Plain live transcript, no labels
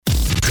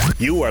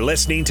You are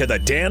listening to the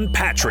Dan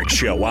Patrick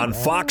Show on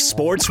Fox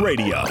Sports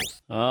Radio.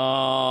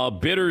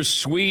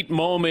 Bittersweet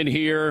moment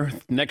here.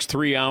 Next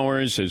 3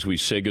 hours as we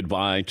say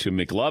goodbye to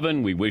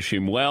McLovin. We wish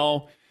him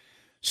well.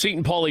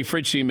 Seton, Paulie,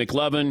 Fritzy,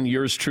 McLovin,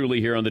 yours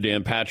truly here on the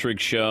Dan Patrick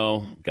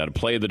Show. Got a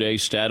play of the day,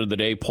 stat of the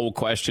day, poll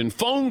question,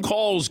 phone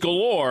calls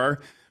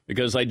galore,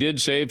 because I did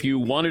say if you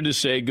wanted to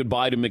say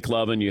goodbye to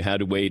McLovin, you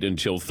had to wait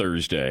until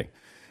Thursday.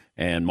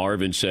 And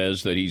Marvin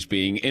says that he's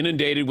being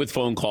inundated with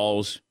phone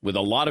calls with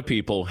a lot of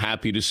people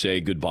happy to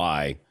say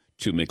goodbye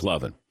to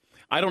McLovin.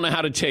 I don't know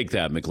how to take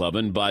that,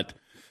 McLovin, but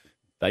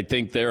I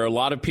think there are a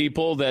lot of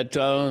people that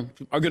are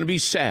going to be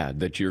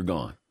sad that you're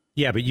gone.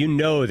 Yeah, but you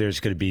know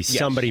there's going to be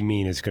somebody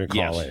mean is going to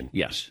call in.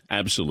 Yes,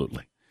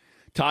 absolutely.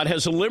 Todd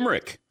has a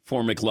limerick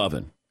for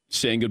McLovin,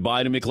 saying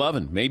goodbye to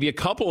McLovin. Maybe a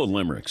couple of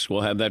limericks.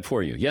 We'll have that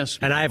for you. Yes.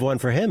 And I have one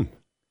for him.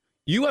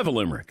 You have a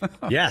limerick?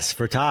 Yes,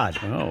 for Todd.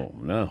 Oh,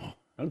 no.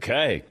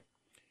 Okay.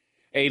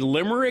 A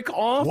limerick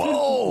off?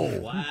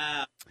 Whoa.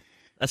 Wow.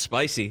 That's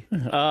spicy.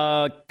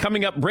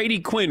 Coming up, Brady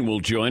Quinn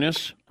will join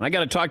us. I got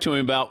to talk to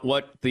him about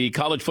what the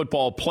college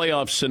football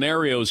playoff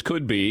scenarios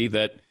could be,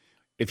 that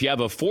if you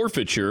have a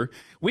forfeiture,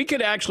 we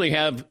could actually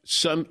have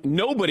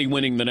nobody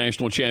winning the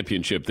national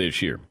championship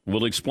this year.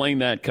 We'll explain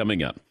that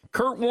coming up.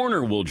 Kurt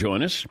Warner will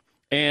join us.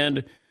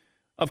 And,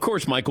 of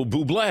course, Michael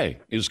Bublé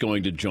is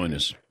going to join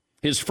us.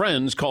 His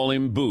friends call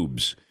him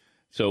Boobs.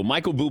 So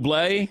Michael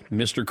Bublé,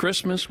 Mr.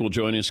 Christmas, will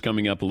join us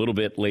coming up a little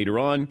bit later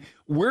on.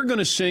 We're going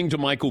to sing to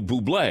Michael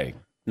Bublé,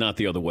 not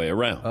the other way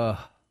around.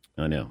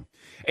 I know.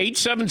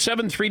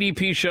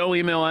 877-3DP Show,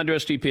 email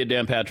address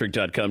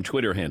dp@danpatrick.com,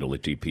 Twitter handle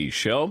 @DP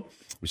Show.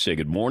 We say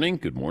good morning.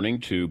 Good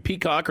morning to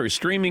Peacock, our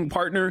streaming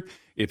partner.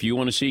 If you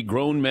want to see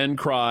grown men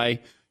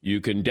cry,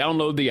 you can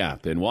download the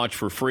app and watch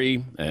for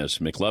free as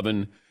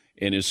McLovin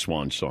in his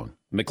swan song.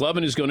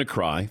 McLovin is going to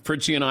cry.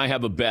 Fritzy and I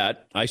have a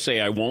bet. I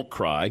say I won't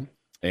cry,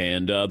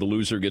 and the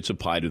loser gets a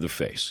pie to the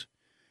face.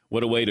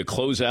 What a way to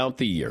close out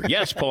the year.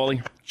 Yes,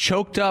 Paulie?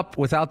 Choked up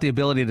without the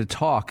ability to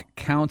talk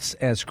counts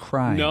as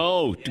crying.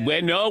 No,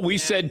 we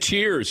said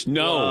tears.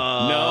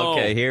 No.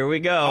 Okay, here we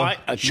go.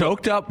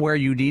 Choked up where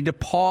you need to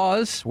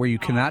pause, where you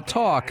cannot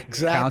talk,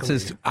 counts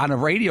as, on a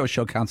radio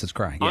show, counts as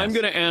crying. I'm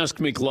going to ask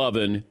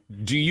McLovin,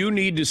 do you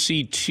need to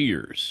see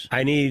tears?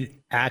 I need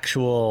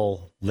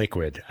actual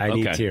liquid. I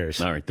need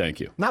tears. All right, thank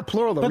you. Not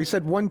plural, though. We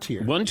said one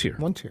tear. One tear.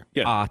 One tear.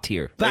 Yeah.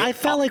 Tear. But I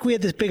felt like we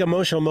had this big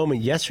emotional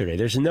moment yesterday.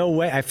 There's no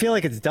way. I feel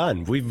like it's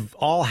done. We've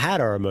all had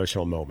our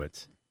emotional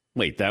moments.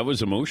 Wait, that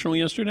was emotional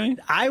yesterday?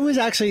 I was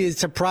actually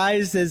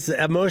surprised as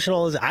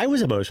emotional as I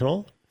was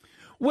emotional.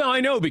 Well, I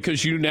know,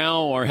 because you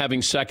now are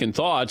having second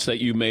thoughts that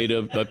you made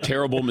a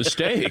terrible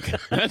mistake.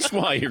 That's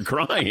why you're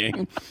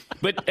crying.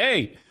 But,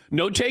 hey,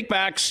 no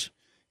takebacks.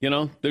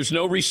 There's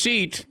no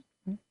receipt.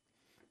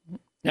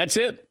 That's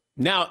it.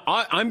 Now,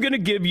 I'm going to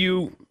give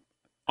you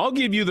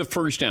the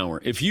first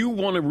hour. If you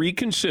want to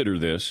reconsider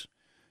this,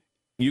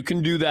 you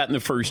can do that in the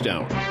first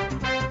hour.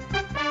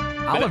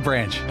 Olive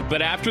branch.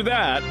 But after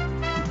that,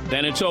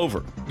 then it's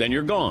over. Then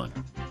you're gone.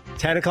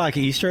 10 o'clock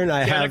Eastern,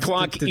 I 10 have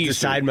o'clock to Eastern.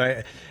 decide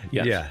my...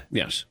 Yes. Yeah.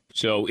 Yes.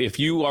 So if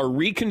you are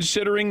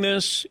reconsidering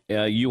this,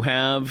 you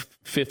have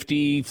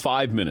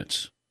 55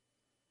 minutes.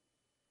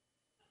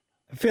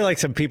 I feel like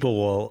some people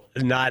will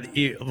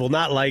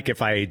not like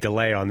if I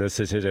delay on this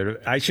decision.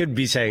 I should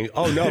be saying,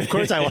 "Oh no, of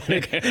course I want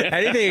to."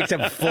 Anything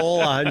except full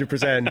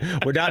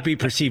 100% would not be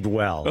perceived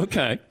well.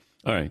 Okay,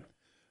 all right.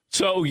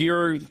 So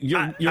you're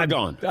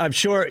gone. I'm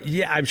sure.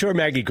 Yeah, I'm sure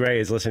Maggie Gray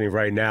is listening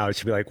right now.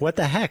 She'd be like, "What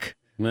the heck?"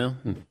 Well,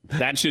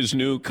 that's his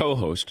new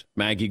co-host,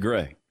 Maggie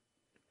Gray,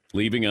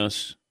 leaving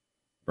us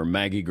for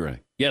Maggie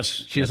Gray.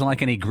 Yes, she doesn't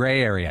like any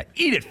gray area.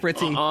 Eat it,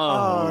 Fritzy.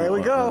 Oh, here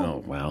we go.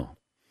 Oh, wow.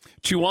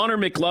 To honor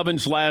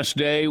McLovin's last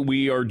day,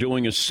 we are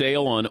doing a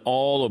sale on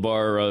all of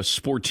our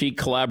Sportique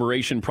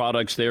collaboration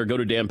products there. Go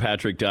to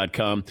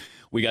danpatrick.com.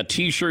 We got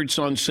T-shirts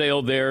on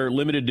sale there,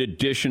 limited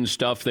edition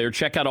stuff there.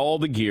 Check out all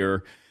the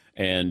gear.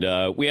 And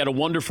we had a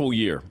wonderful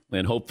year,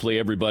 and hopefully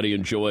everybody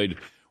enjoyed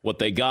what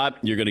they got.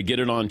 You're going to get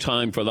it on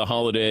time for the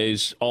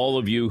holidays. All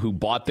of you who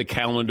bought the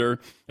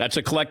calendar, that's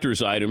a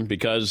collector's item,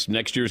 because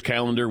next year's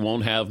calendar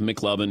won't have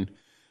McLovin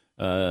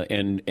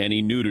and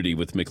any nudity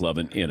with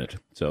McLovin in it.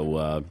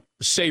 So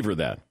savor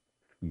that.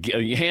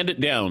 Hand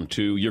it down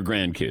to your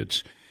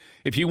grandkids.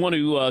 If you want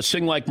to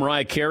sing like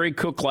Mariah Carey,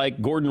 cook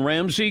like Gordon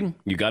Ramsay,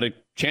 you got a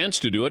chance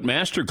to do it.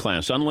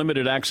 Masterclass,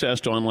 unlimited access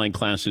to online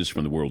classes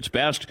from the world's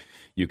best.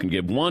 You can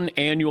give one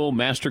annual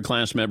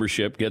Masterclass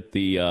membership, get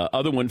the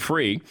other one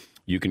free.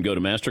 You can go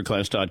to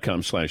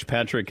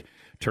masterclass.com/Patrick.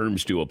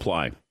 Terms do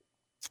apply.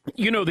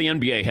 The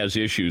NBA has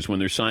issues when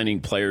they're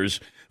signing players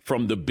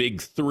from the Big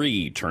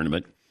Three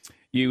tournament.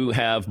 You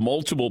have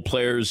multiple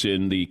players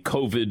in the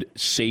COVID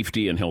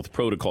safety and health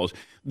protocols.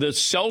 The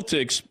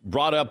Celtics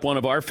brought up one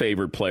of our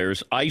favorite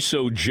players,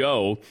 ISO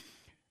Joe.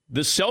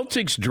 The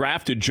Celtics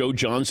drafted Joe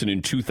Johnson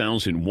in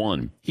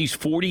 2001. He's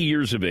 40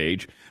 years of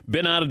age,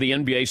 been out of the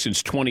NBA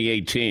since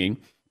 2018,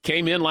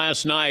 came in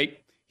last night,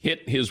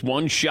 hit his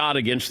one shot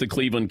against the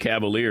Cleveland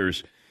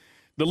Cavaliers.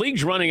 The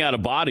league's running out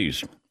of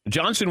bodies.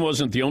 Johnson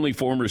wasn't the only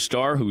former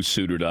star who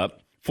suited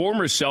up.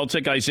 Former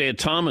Celtic Isaiah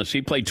Thomas,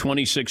 he played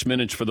 26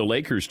 minutes for the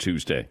Lakers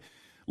Tuesday.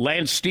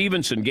 Lance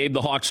Stevenson gave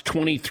the Hawks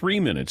 23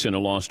 minutes in a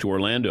loss to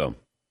Orlando.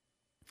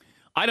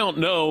 I don't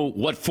know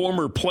what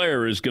former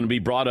player is going to be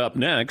brought up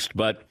next,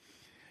 but,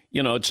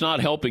 it's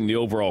not helping the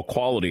overall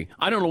quality.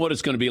 I don't know what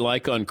it's going to be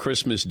like on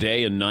Christmas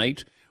Day and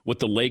night, what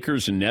the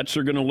Lakers and Nets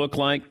are going to look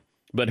like,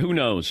 but who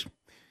knows?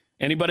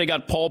 Anybody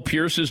got Paul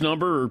Pierce's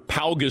number or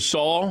Pau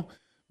Gasol?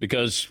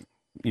 Because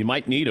you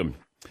might need him.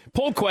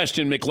 Poll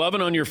question,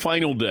 McLovin, on your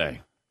final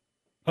day.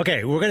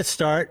 Okay, we're going to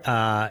start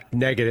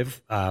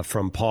negative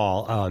from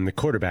Paul on the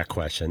quarterback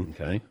question.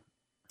 Okay.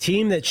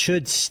 Team that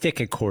should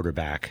stick at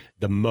quarterback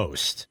the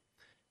most.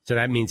 So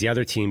that means the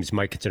other teams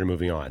might consider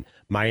moving on.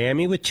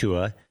 Miami with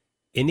Tua,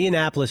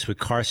 Indianapolis with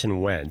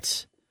Carson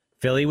Wentz,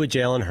 Philly with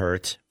Jalen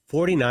Hurts,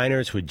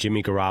 49ers with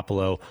Jimmy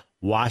Garoppolo,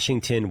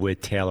 Washington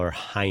with Taylor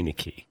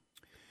Heineke.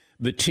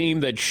 The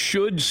team that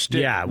should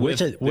stick. Yeah,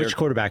 which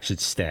quarterback should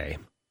stay?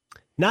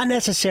 Not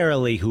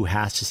necessarily who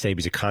has to stay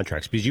because of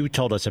contracts, because you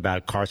told us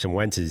about Carson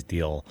Wentz's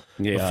deal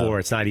before.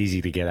 It's not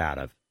easy to get out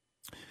of.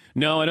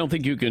 No, I don't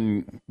think you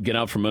can get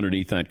out from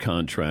underneath that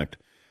contract.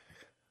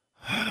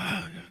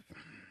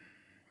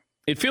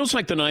 It feels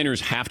like the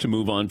Niners have to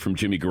move on from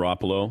Jimmy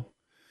Garoppolo.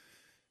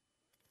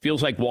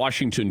 Feels like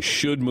Washington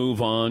should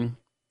move on.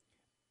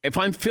 If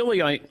I'm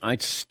Philly,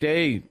 I'd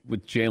stay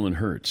with Jalen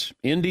Hurts.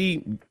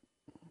 Indy,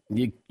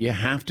 you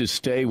have to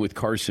stay with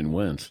Carson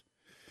Wentz.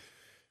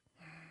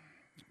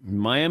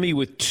 Miami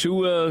with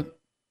Tua.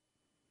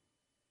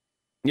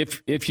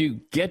 If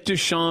you get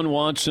Deshaun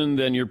Watson,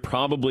 then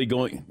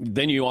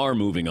you are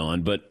moving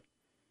on. But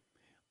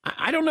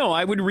I don't know.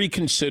 I would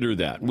reconsider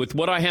that with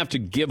what I have to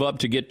give up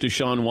to get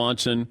Deshaun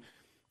Watson.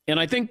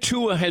 And I think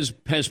Tua has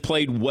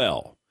played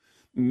well.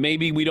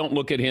 Maybe we don't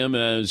look at him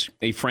as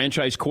a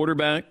franchise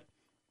quarterback,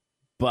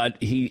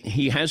 but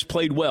he has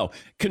played well,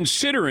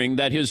 considering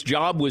that his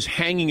job was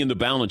hanging in the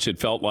balance, it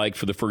felt like,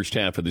 for the first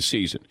half of the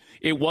season.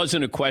 It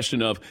wasn't a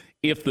question of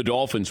if the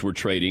Dolphins were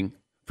trading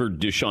for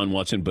Deshaun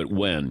Watson, but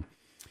when.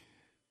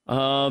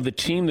 The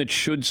team that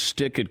should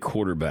stick at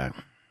quarterback.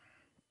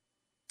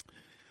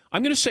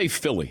 I'm going to say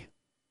Philly.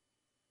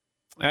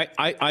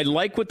 I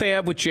like what they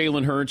have with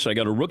Jalen Hurts. I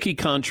got a rookie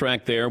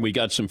contract there. We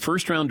got some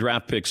first-round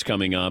draft picks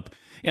coming up.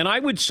 And I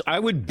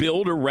would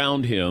build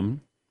around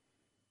him.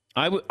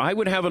 I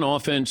would have an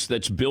offense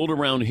that's built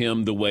around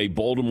him the way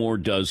Baltimore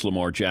does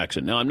Lamar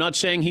Jackson. Now, I'm not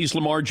saying he's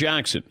Lamar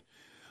Jackson,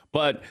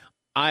 but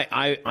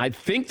I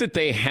think that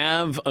they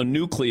have a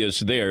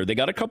nucleus there. They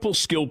got a couple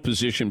skilled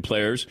position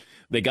players.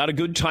 They got a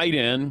good tight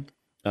end,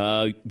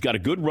 got a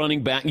good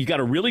running back. You got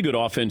a really good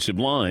offensive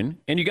line,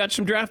 and you got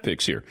some draft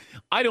picks here.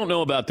 I don't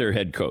know about their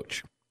head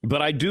coach,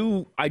 but I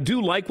do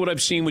like what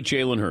I've seen with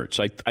Jalen Hurts.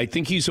 I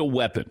think he's a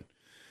weapon.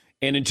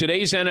 And in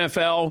today's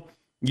NFL,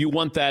 you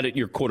want that at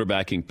your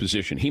quarterbacking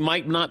position. He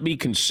might not be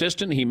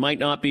consistent. He might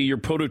not be your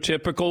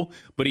prototypical,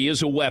 but he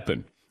is a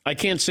weapon. I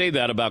can't say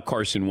that about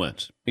Carson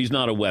Wentz. He's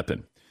not a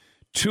weapon.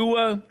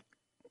 Tua,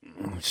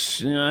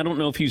 I don't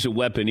know if he's a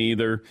weapon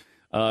either.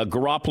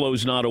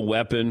 Garoppolo's not a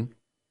weapon.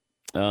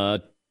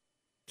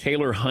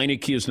 Taylor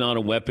Heineke is not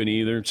a weapon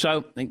either.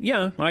 So,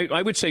 yeah,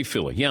 I would say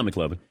Philly. Yeah,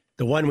 McLevin.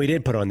 The one we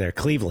did put on there,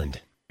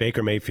 Cleveland,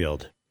 Baker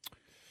Mayfield.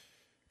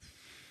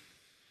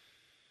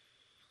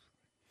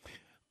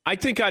 I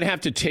think I'd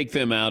have to take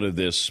them out of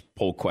this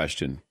poll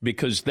question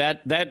because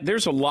that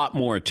there's a lot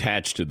more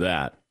attached to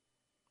that.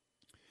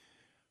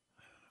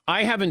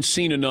 I haven't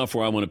seen enough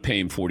where I want to pay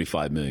him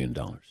 $45 million.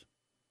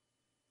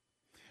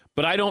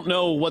 But I don't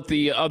know what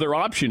the other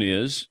option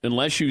is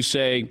unless you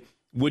say,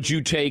 would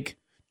you take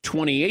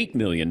 $28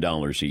 million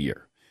a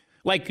year?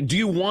 Like, do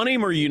you want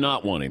him or do you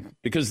not want him?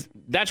 Because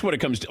that's what it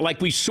comes to.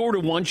 Like, we sort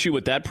of want you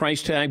at that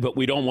price tag, but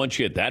we don't want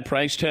you at that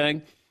price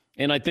tag.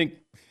 And I think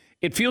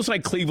it feels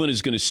like Cleveland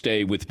is going to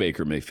stay with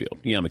Baker Mayfield.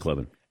 Yeah,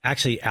 McLevin.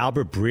 Actually,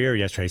 Albert Breer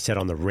yesterday said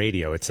on the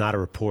radio, it's not a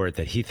report,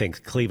 that he thinks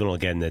Cleveland will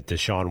get in the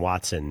Deshaun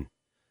Watson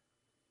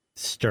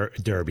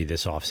derby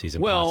this offseason.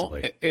 Well,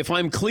 possibly. If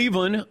I'm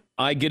Cleveland,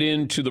 I get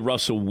into the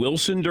Russell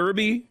Wilson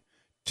derby,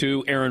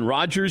 to Aaron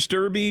Rodgers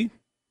derby,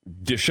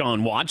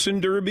 Deshaun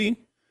Watson derby.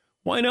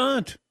 Why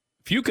not?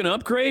 If you can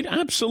upgrade,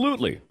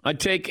 absolutely.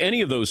 I'd take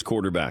any of those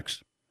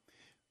quarterbacks.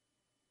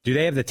 Do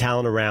they have the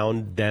talent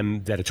around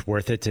them that it's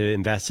worth it to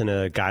invest in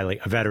a guy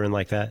like a veteran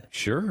like that?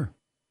 Sure.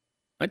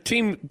 That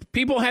team,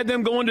 people had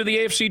them going to the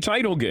AFC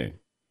title game.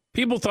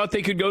 People thought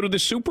they could go to the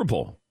Super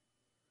Bowl.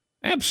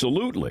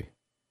 Absolutely.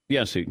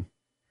 Yes, Eaton.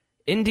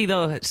 Indy,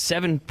 though, had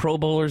 7 Pro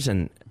Bowlers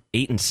and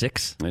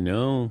 8-6. I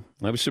know.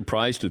 I was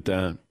surprised at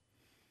that.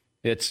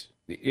 It's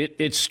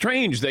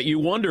strange that you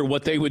wonder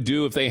what they would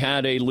do if they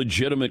had a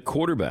legitimate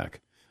quarterback,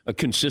 a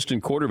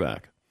consistent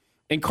quarterback.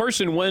 And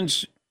Carson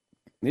Wentz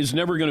is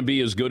never going to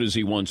be as good as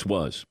he once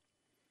was.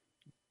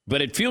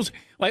 But it feels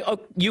like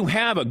you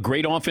have a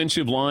great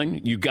offensive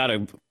line. You got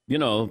a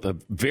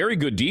very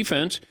good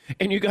defense,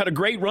 and you got a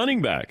great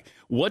running back.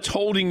 What's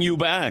holding you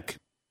back?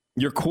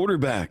 Your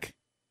quarterback.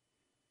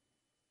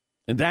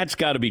 And that's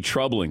got to be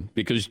troubling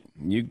because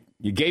you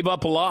gave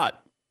up a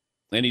lot.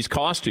 And he's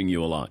costing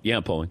you a lot.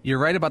 Yeah, Paulie. You're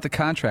right about the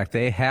contract.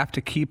 They have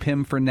to keep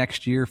him for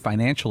next year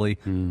financially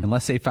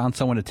unless they found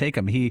someone to take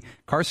him.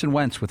 Carson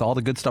Wentz, with all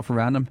the good stuff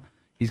around him,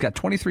 he's got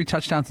 23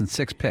 touchdowns and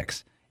 6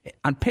 picks.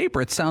 On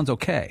paper, it sounds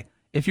okay.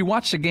 If you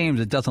watch the games,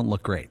 it doesn't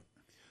look great.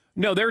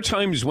 No, there are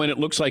times when it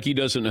looks like he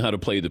doesn't know how to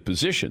play the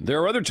position.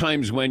 There are other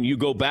times when you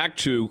go back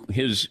to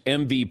his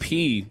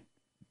MVP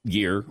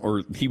year,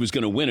 or he was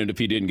going to win it if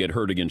he didn't get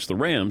hurt against the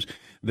Rams,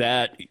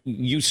 that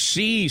you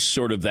see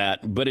sort of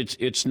that, but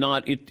it's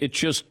not, it's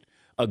just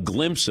a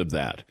glimpse of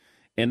that.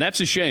 And that's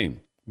a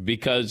shame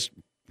because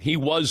he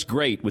was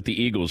great with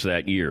the Eagles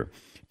that year.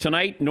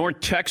 Tonight, North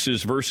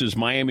Texas versus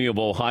Miami of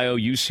Ohio,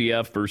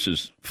 UCF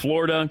versus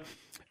Florida.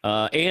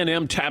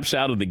 A&M taps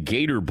out of the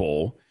Gator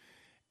Bowl.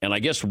 And I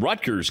guess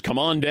Rutgers, come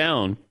on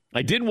down.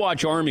 I did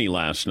watch Army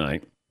last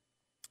night,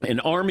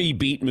 and Army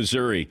beat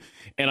Missouri.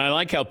 And I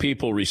like how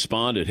people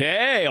responded,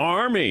 hey,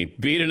 Army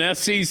beat an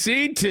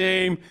SEC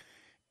team.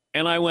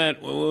 And I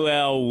went,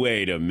 well,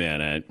 wait a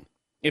minute.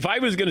 If I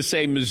was going to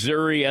say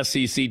Missouri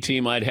SEC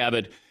team, I'd have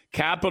it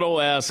capital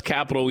S,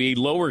 capital E,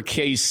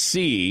 lowercase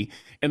c,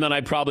 and then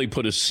I'd probably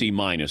put a C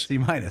minus. C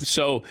minus.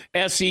 So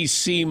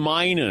SEC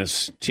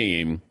minus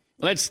team.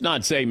 Let's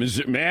not say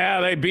Missouri.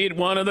 Yeah, they beat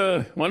one of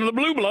the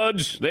Blue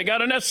Bloods. They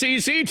got an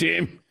SEC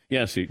team.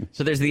 Yes.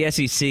 So there's the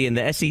SEC and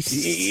the SEC.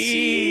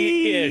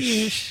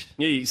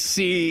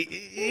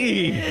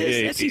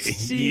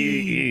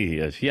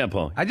 SEC. Yeah,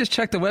 Paul. I just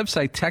checked the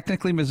website.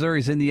 Technically,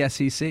 Missouri's in the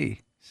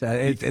SEC.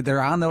 So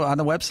they're on the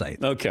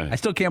website. Okay. I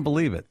still can't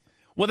believe it.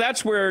 Well,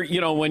 that's where,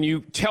 when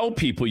you tell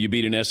people you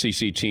beat an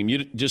SEC team,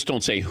 you just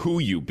don't say who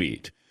you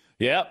beat.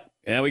 Yep.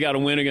 And we got a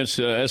win against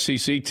the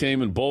SEC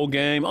team in bowl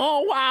game.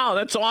 Oh, wow,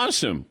 that's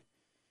awesome.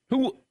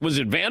 Who was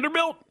it,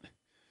 Vanderbilt?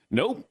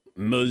 Nope,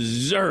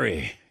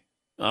 Missouri.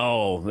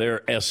 Oh,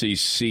 they're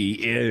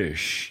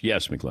SEC-ish.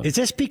 Yes, McLean. Is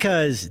this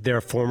because they're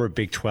a former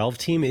Big 12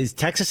 team? Is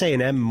Texas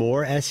A&M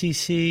more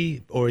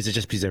SEC, or is it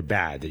just because they're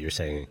bad that you're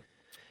saying?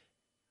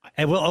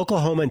 And will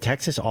Oklahoma and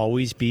Texas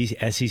always be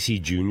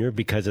SEC junior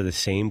because of the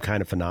same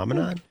kind of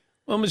phenomenon?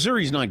 Well,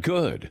 Missouri's not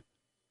good.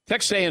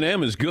 Texas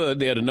A&M is good.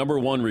 They had a number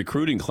 1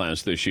 recruiting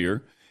class this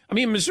year. I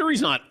mean,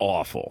 Missouri's not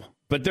awful,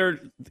 but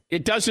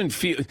it doesn't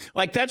feel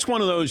like that's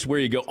one of those where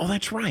you go, oh,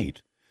 that's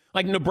right.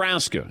 Like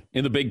Nebraska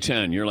in the Big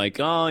Ten. You're like,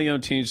 oh,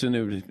 teams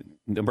in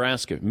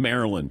Nebraska,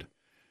 Maryland,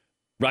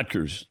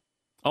 Rutgers.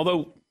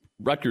 Although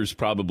Rutgers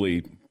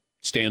probably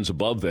stands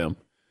above them.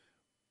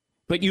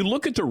 But you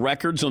look at the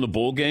records on the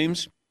bowl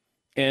games,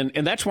 and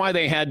that's why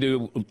they had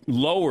to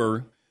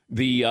lower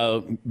the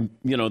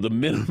the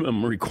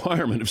minimum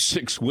requirement of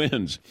 6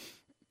 wins.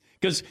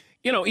 Because,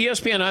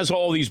 ESPN has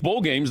all these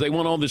bowl games. They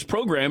want all this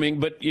programming,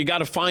 but you got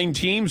to find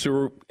teams who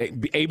are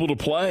able to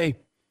play.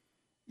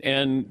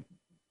 And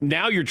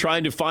now you're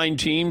trying to find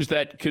teams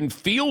that can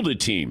field a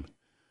team.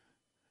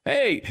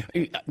 Hey,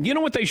 you know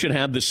what they should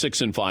have? The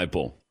 6-5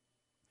 bowl.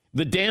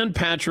 The Dan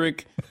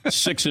Patrick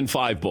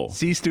 6-5 bowl.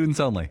 C students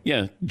only.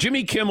 Yeah.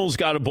 Jimmy Kimmel's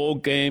got a bowl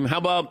game. How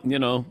about,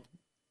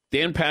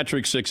 Dan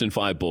Patrick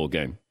 6-5 bowl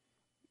game?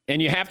 And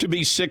you have to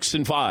be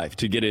 6-5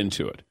 to get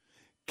into it.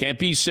 Can't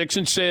be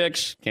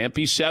 6-6. Can't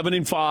be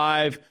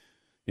 7-5.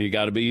 You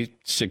got to be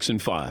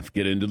 6-5.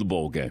 Get into the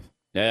bowl game.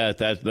 Yeah,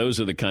 those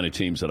are the kind of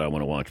teams that I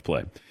want to watch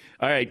play.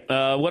 All right.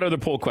 What other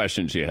poll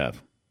questions do you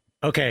have?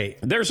 Okay.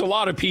 There's a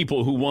lot of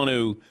people who want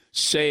to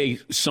say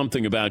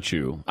something about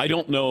you. I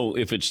don't know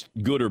if it's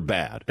good or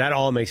bad. That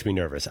all makes me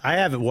nervous. I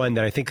have one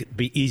that I think would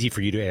be easy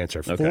for you to answer.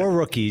 Okay. 4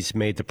 rookies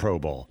made the Pro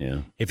Bowl.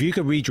 Yeah. If you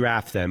could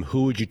redraft them,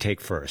 who would you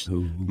take first?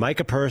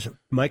 Micah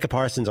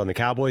Parsons on the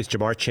Cowboys,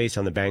 Jamar Chase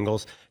on the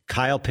Bengals,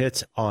 Kyle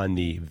Pitts on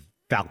the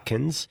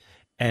Falcons,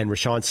 and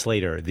Rashawn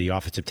Slater, the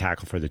offensive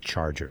tackle for the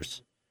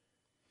Chargers.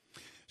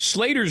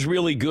 Slater's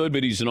really good,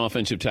 but he's an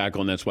offensive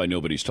tackle, and that's why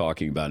nobody's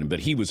talking about him. But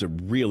he was a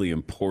really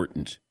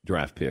important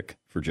draft pick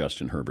for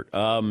Justin Herbert.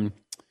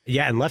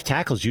 Yeah, and left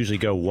tackles usually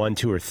go 1,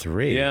 2, or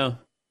 3.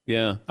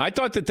 Yeah. I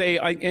thought that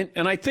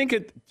I think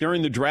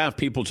during the draft,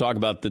 people talk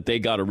about that they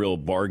got a real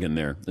bargain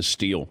there, a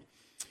steal.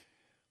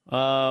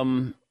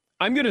 I'm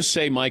going to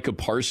say Micah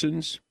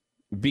Parsons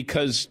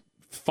because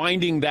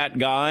finding that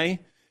guy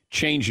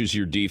changes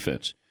your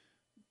defense.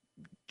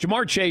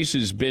 Jamar Chase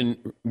has been,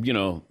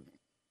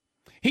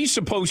 he's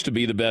supposed to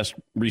be the best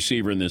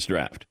receiver in this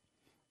draft.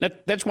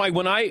 That's why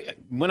when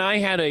I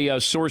had a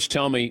source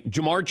tell me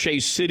Jamar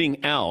Chase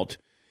sitting out,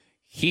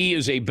 he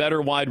is a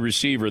better wide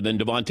receiver than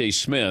Devontae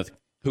Smith,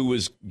 who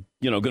was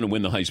going to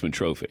win the Heisman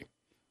Trophy,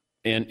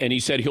 and he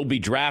said he'll be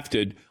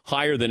drafted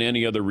higher than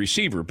any other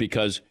receiver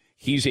because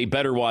he's a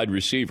better wide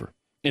receiver.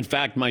 In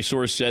fact, my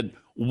source said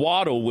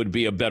Waddle would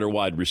be a better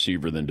wide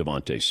receiver than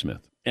Devontae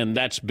Smith, and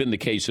that's been the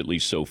case at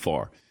least so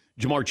far.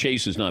 Jamar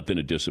Chase has not been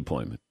a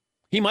disappointment.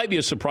 He might be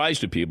a surprise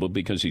to people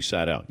because he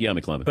sat out. Yeah,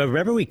 McLevin. But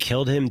remember we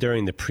killed him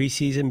during the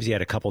preseason because he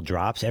had a couple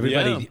drops?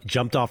 Everybody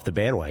jumped off the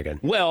bandwagon.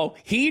 Well,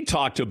 he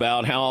talked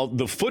about how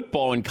the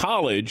football in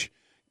college,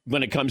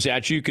 when it comes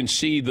at you, you can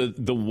see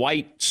the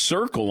white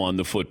circle on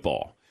the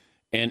football.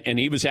 And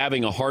he was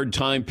having a hard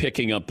time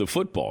picking up the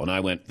football. And I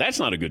went, that's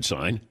not a good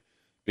sign.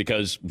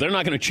 because they're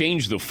not going to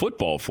change the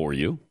football for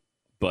you,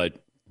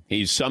 but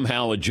he's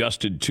somehow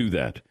adjusted to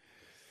that.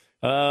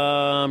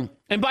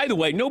 And by the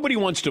way, nobody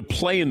wants to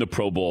play in the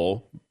Pro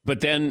Bowl,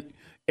 but then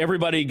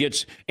everybody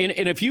gets and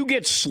if you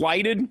get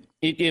slighted,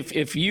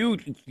 if you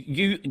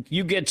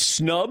get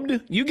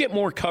snubbed, you get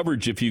more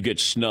coverage if you get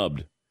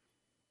snubbed,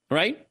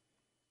 right?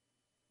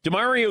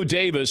 Demario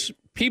Davis,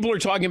 people are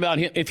talking about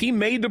him. If he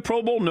made the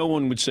Pro Bowl, no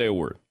one would say a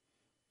word.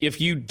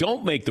 If you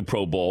don't make the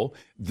Pro Bowl,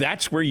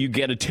 that's where you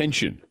get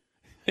attention.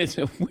 It's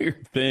a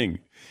weird thing.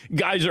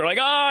 Guys are like,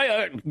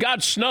 I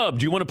got snubbed.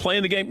 Do you want to play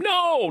in the game?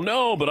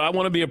 No, but I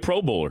want to be a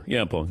Pro Bowler.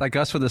 Yeah, Paul. Like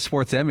us with the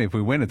Sports Emmy. If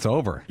we win, it's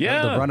over.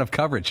 Yeah. The run of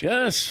coverage.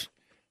 Yes.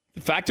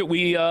 The fact that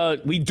we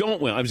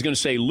don't win, I was going to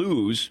say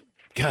lose.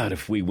 God,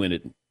 if we win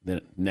it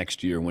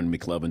next year when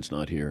McLovin's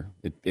not here,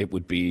 it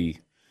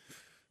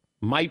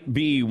might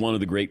be one of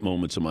the great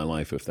moments of my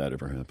life if that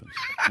ever happens.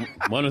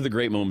 One of the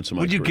great moments of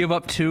my life. Would you give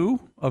up 2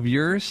 of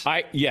yours?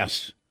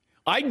 Yes.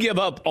 I'd give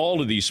up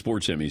all of these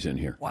Sports Emmys in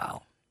here.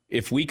 Wow.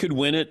 If we could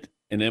win it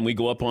and then we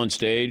go up on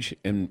stage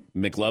and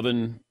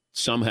McLovin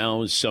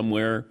somehow is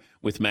somewhere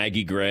with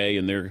Maggie Gray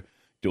and they're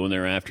doing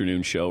their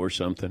afternoon show or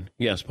something.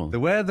 Yes, Paul. The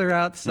weather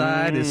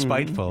outside is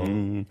spiteful.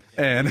 And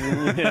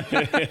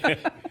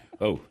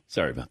Oh,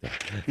 sorry about that.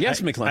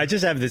 Yes, McLovin. I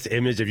just have this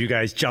image of you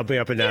guys jumping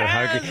up and down,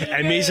 hugging,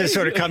 and me just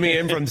sort of coming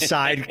in from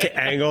side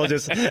angle.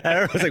 Just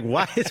everyone's like,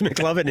 "Why is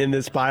McLovin in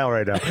this pile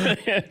right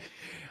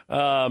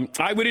now?"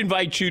 I would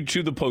invite you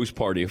to the post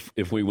party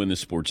if we win the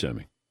Sports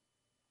Emmy.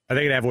 Are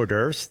they gonna have hors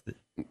d'oeuvres?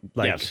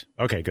 Yes.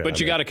 Okay, good. But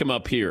you got to come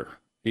up here.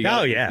 You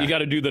got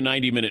to do the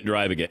 90-minute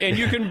drive again, and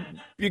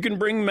you can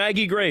bring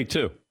Maggie Gray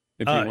too.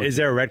 If you want. Is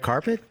there a red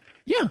carpet?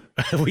 Yeah,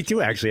 we do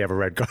actually have a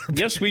red carpet.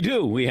 Yes, we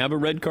do. We have a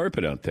red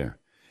carpet out there.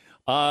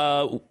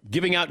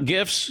 Giving out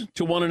gifts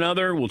to one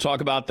another. We'll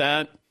talk about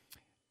that.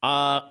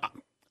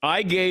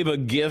 I gave a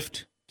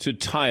gift to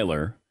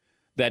Tyler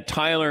that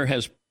Tyler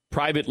has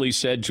privately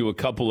said to a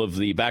couple of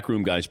the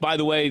backroom guys. By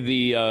the way,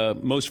 the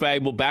most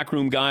valuable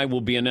backroom guy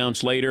will be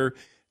announced later.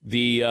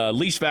 The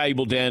least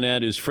valuable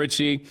Danette is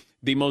Fritzy.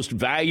 The most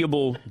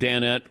valuable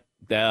Danette,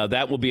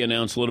 that will be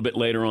announced a little bit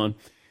later on.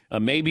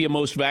 Maybe a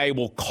most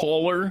valuable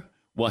caller.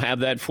 We'll have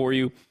that for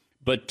you.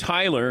 But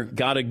Tyler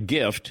got a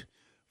gift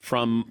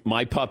from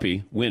my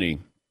puppy, Winnie,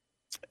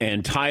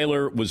 and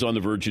Tyler was on the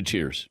verge of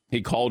tears.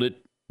 He called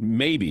it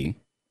maybe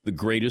the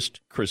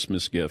greatest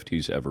Christmas gift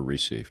he's ever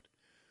received.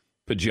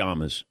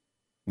 Pajamas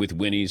with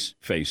Winnie's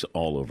face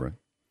all over it.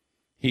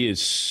 He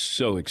is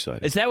so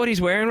excited. Is that what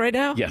he's wearing right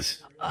now?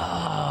 Yes.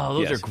 Oh,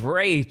 those are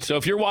great. So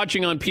if you're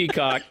watching on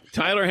Peacock,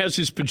 Tyler has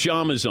his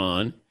pajamas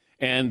on,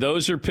 and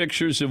those are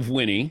pictures of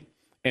Winnie.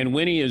 And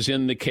Winnie is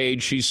in the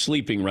cage. She's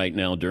sleeping right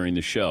now during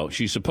the show.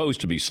 She's supposed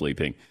to be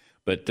sleeping.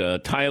 But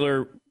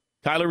Tyler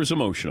was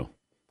emotional.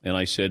 And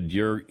I said,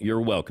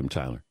 you're welcome,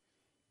 Tyler.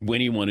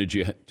 Winnie wanted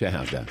you to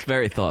have that.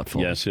 Very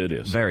thoughtful. Yes, it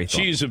is. Very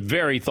thoughtful. She's a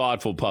very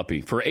thoughtful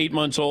puppy. For 8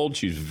 months old,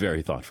 she's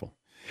very thoughtful.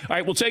 All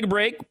right, we'll take a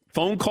break.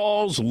 Phone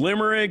calls,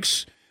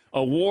 limericks,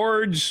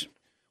 awards.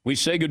 We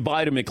say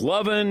goodbye to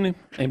McLovin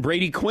and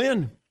Brady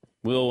Quinn.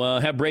 We'll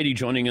have Brady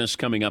joining us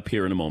coming up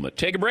here in a moment.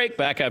 Take a break.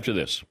 Back after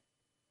this.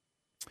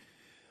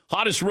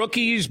 Hottest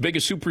rookies,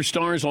 biggest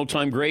superstars,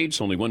 all-time greats.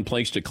 Only one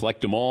place to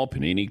collect them all.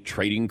 Panini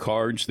Trading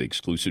Cards, the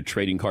exclusive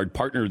trading card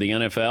partner of the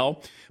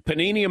NFL.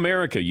 Panini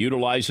America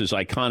utilizes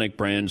iconic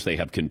brands. They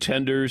have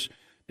contenders.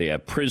 They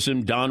have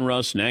Prism,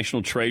 Donruss,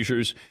 National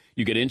Treasures.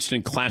 You get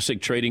instant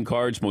classic trading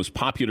cards, most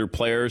popular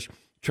players.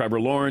 Trevor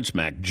Lawrence,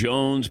 Mac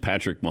Jones,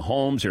 Patrick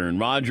Mahomes, Aaron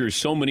Rodgers,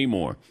 so many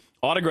more.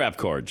 Autograph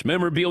cards,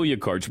 memorabilia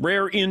cards,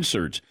 rare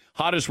inserts,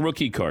 hottest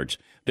rookie cards.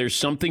 There's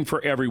something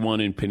for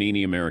everyone in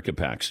Panini America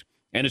packs.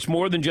 And it's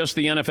more than just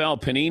the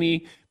NFL.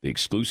 Panini, the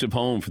exclusive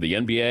home for the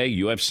NBA,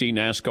 UFC,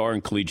 NASCAR,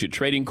 and collegiate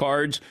trading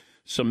cards.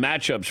 Some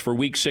matchups for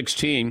Week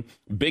 16.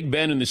 Big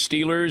Ben and the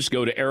Steelers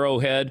go to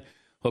Arrowhead,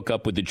 hook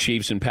up with the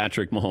Chiefs and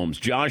Patrick Mahomes.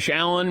 Josh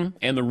Allen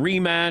and the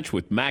rematch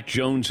with Mac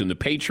Jones and the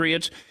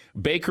Patriots.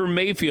 Baker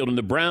Mayfield and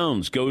the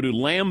Browns go to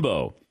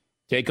Lambeau,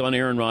 take on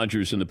Aaron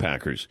Rodgers and the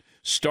Packers.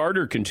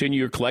 Starter, continue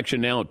your collection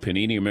now at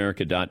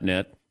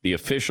PaniniAmerica.net, the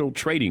official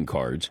trading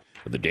cards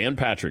of the Dan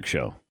Patrick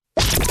Show.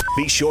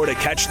 Be sure to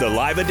catch the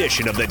live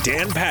edition of the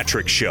Dan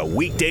Patrick Show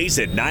weekdays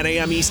at 9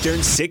 a.m.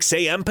 Eastern, 6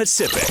 a.m.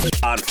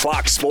 Pacific on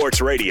Fox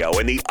Sports Radio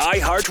and the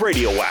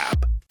iHeartRadio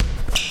app.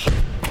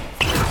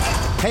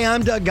 Hey,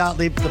 I'm Doug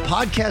Gottlieb. The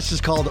podcast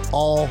is called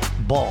All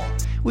Ball.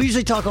 We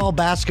usually talk all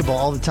basketball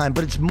all the time,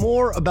 but it's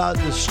more about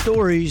the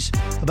stories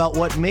about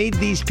what made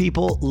these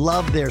people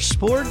love their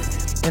sport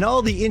and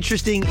all the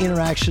interesting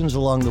interactions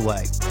along the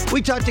way.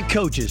 We talk to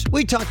coaches.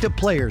 We talk to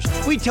players.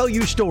 We tell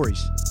you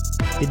stories.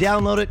 You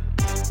download it.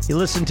 You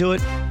listen to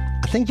it.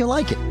 I think you'll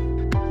like it.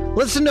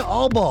 Listen to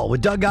All Ball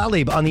with Doug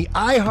Gottlieb on the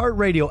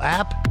iHeartRadio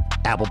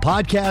app, Apple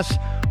Podcasts,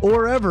 or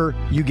wherever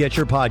you get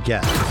your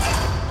podcasts.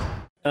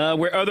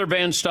 Where other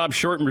vans stop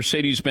short,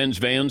 Mercedes-Benz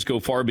vans go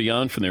far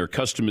beyond from their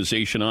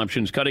customization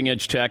options,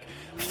 cutting-edge tech,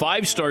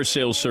 5-star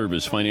sales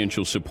service,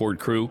 financial support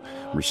crew.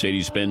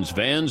 Mercedes-Benz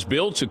vans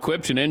built,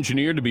 equipped, and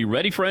engineered to be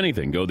ready for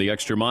anything. Go the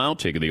extra mile,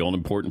 taking the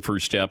all-important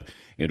first step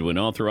into an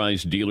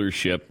authorized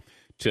dealership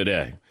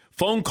today.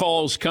 Phone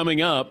calls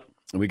coming up.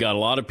 We got a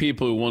lot of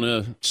people who want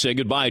to say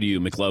goodbye to you,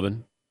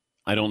 McLovin.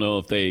 I don't know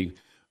if they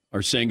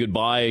are saying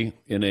goodbye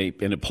in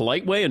a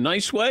polite way, a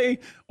nice way,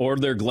 or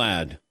they're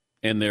glad.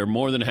 And they're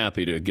more than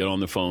happy to get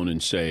on the phone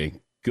and say,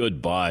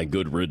 goodbye,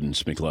 good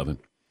riddance, McLovin.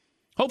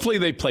 Hopefully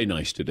they play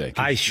nice today.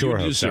 I sure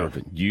hope so.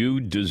 You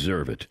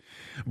deserve it.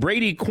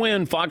 Brady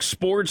Quinn, Fox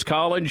Sports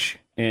College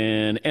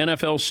and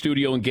NFL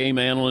studio and game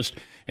analyst.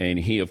 And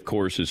he, of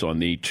course, is on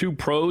the Two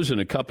Pros and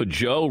a Cup of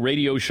Joe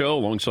radio show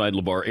alongside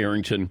LeVar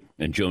Arrington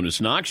and Jonas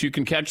Knox. You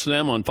can catch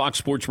them on Fox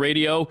Sports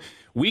Radio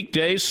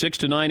weekdays, 6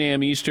 to 9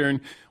 a.m.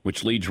 Eastern,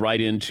 which leads right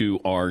into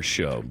our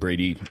show.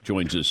 Brady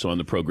joins us on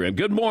the program.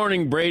 Good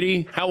morning,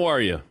 Brady. How are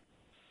you?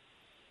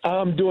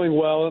 I'm doing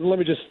well. And let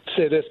me just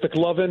say this,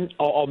 McLovin,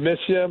 I'll miss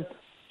you.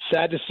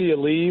 Sad to see you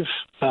leave.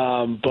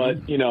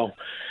 But, you know,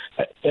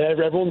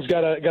 everyone's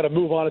got to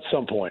move on at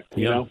some point,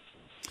 you know?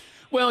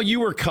 Well,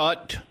 you were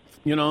cut.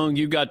 You know,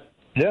 you got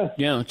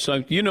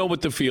so you know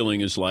what the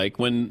feeling is like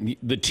when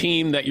the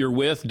team that you're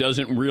with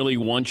doesn't really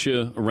want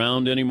you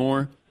around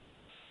anymore.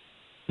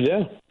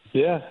 Yeah.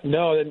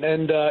 No,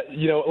 and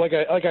you know, like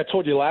I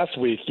told you last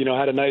week, you know, I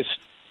had a nice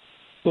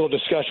little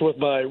discussion with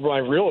my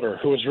realtor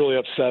who was really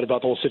upset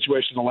about the whole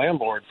situation with the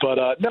landlord.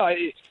 But no,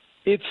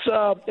 it's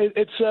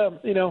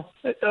you know,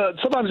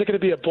 sometimes it can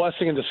be a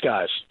blessing in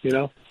disguise, you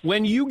know.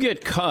 When you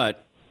get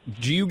cut,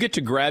 do you get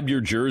to grab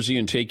your jersey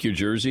and take your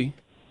jersey?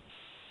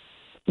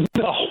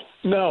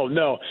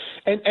 No.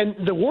 And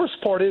the worst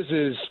part is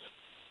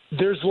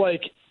there's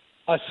like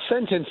a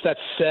sentence that's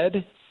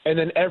said, and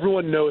then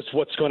everyone knows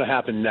what's going to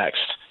happen next.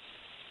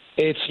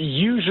 It's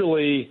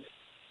usually,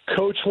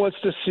 coach wants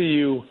to see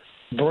you,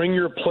 bring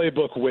your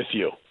playbook with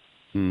you.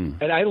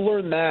 And I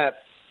learned that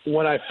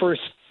when I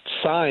first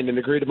signed and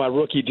agreed to my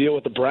rookie deal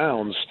with the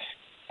Browns.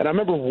 And I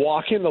remember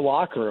walking in the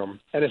locker room,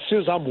 and as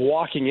soon as I'm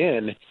walking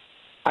in,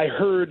 I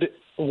heard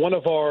one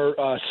of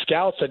our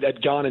scouts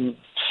had gone and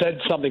said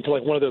something to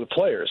like one of the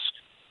players.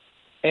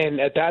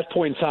 And at that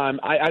point in time,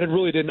 I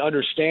really didn't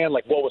understand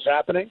like what was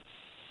happening.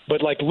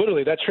 But like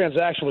literally that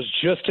transaction was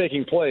just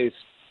taking place.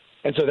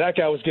 And so that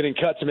guy was getting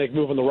cut to make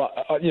room on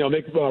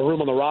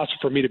the roster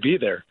for me to be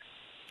there.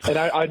 And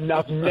I've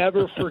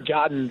never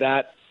forgotten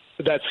that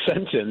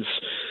sentence.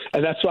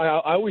 And that's why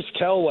I always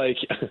tell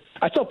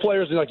I tell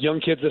players and like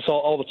young kids this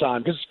all the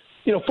time, because,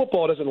 you know,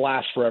 football doesn't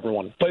last for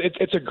everyone, but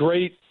it's a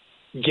great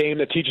game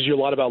that teaches you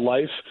a lot about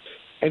life.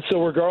 And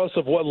so regardless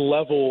of what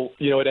level,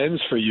 you know, it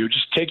ends for you,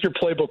 just take your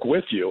playbook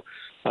with you.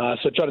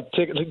 So try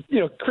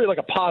to create like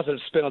a positive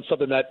spin on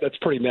something that's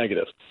pretty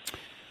negative.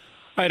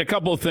 All right, a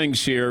couple of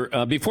things here.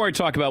 Before I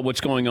talk about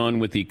what's going on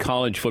with the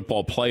College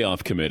Football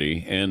Playoff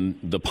Committee and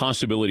the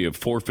possibility of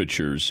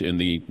forfeitures in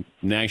the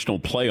national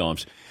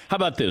playoffs, how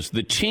about this?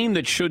 The team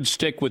that should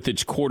stick with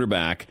its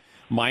quarterback,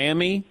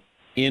 Miami,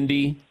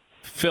 Indy,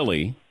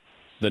 Philly,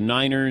 the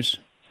Niners,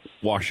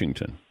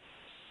 Washington.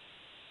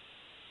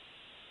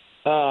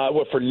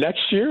 What, for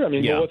next year? I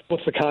mean,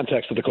 what's the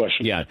context of the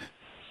question? Yeah.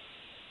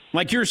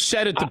 Like you're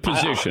set at the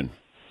position.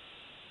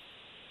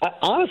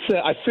 Honestly,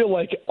 I feel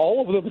like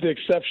all of them with the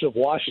exception of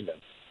Washington.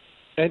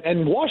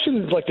 And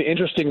Washington's like the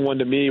interesting one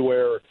to me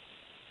where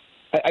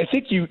I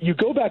think you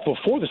go back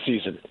before the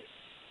season,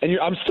 and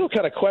I'm still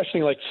kind of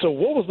questioning, like, so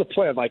what was the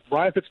plan? Like,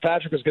 Ryan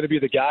Fitzpatrick was going to be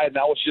the guy, and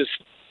that was just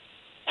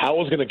how it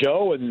was going to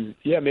go. And,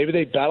 yeah, maybe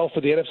they battle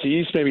for the NFC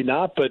East, maybe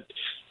not. But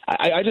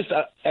I just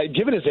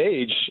given his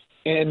age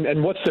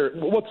and what's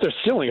their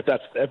ceiling if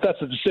that's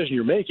the decision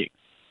you're making.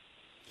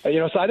 You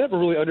know, so I never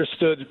really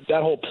understood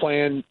that whole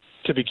plan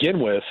to begin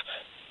with.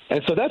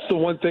 And so that's the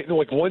one thing,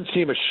 like one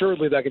team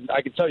assuredly that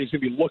I can tell you is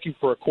going to be looking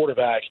for a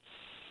quarterback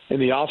in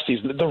the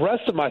offseason. The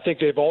rest of them, I think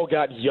they've all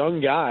got young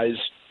guys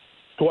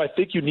who I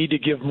think you need to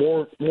give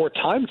more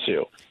time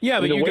to. Yeah,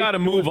 but you got to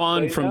move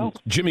on from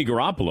Jimmy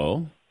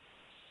Garoppolo.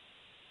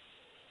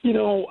 You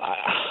know,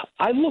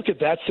 I look at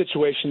that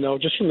situation, though,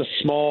 just from the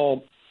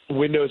small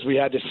windows we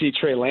had to see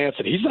Trey Lance,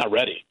 and he's not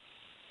ready.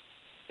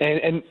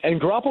 And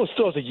Garoppolo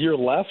still has a year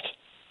left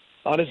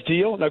on his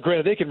deal. Now,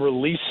 granted, they can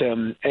release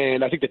him,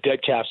 and I think the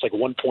dead cap's like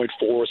 1.4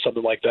 or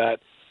something like that.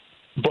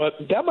 But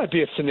that might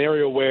be a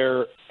scenario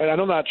where,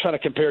 and I'm not trying to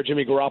compare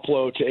Jimmy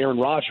Garoppolo to Aaron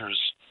Rodgers,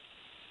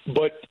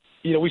 but,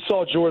 you know, we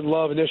saw Jordan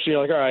Love initially,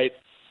 like, all right,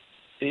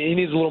 he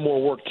needs a little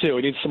more work too.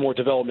 He needs some more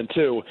development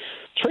too.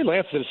 Trey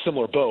Lance is in a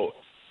similar boat.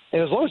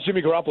 And as long as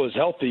Jimmy Garoppolo is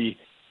healthy,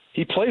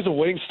 he plays a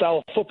winning style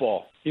of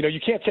football. You know,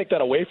 you can't take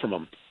that away from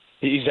him.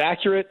 He's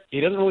accurate. He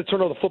doesn't really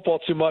turn over the football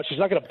too much. He's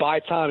not going to buy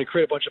time and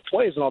create a bunch of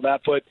plays and all that,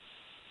 but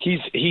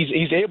he's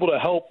able to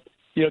help,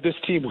 you know, this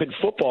team win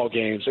football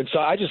games. And so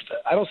I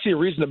don't see a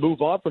reason to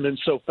move on from him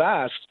so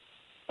fast,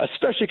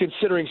 especially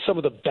considering some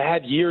of the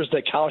bad years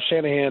that Kyle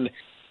Shanahan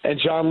and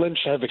John Lynch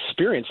have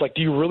experienced. Like,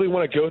 do you really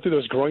want to go through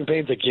those growing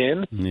pains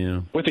again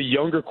with a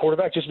younger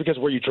quarterback just because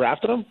where you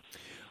drafted him?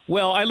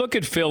 Well, I look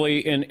at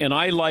Philly, and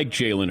I like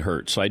Jalen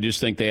Hurts. I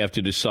just think they have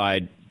to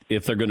decide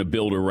if they're going to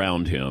build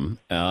around him.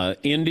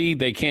 Indy,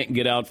 they can't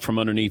get out from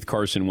underneath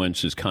Carson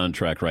Wentz's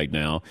contract right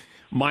now.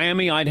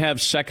 Miami, I'd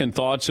have second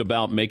thoughts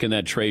about making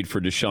that trade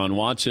for Deshaun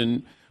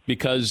Watson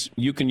because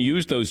you can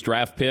use those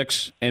draft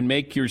picks and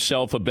make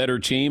yourself a better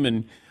team.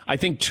 And I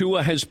think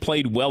Tua has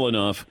played well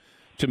enough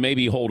to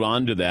maybe hold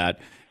on to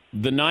that.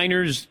 The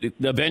Niners,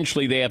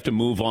 eventually they have to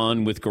move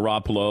on with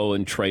Garoppolo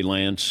and Trey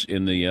Lance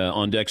in the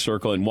on-deck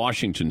circle, and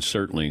Washington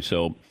certainly.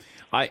 So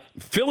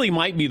Philly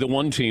might be the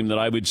one team that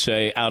I would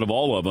say out of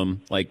all of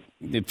them, like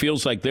it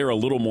feels like they're a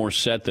little more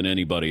set than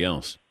anybody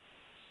else.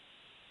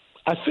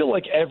 I feel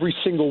like every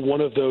single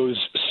one of those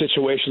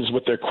situations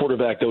with their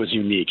quarterback, though, is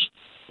unique.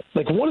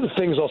 Like, one of the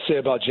things I'll say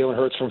about Jalen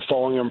Hurts from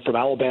following him from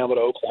Alabama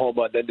to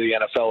Oklahoma and then to the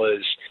NFL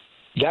is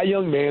that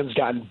young man's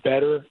gotten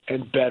better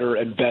and better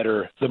and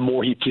better the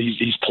more he's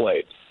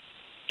played.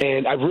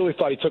 And I really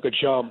thought he took a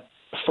jump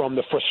from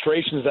the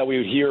frustrations that we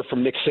would hear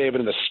from Nick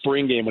Saban in the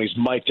spring game when he's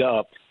mic'd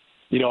up,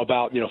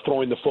 about,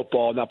 throwing the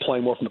football, not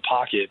playing more from the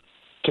pocket,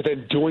 to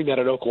then doing that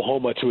at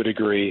Oklahoma to a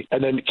degree,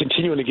 and then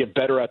continuing to get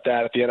better at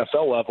that at the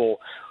NFL level.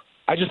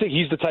 I just think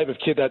he's the type of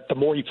kid that the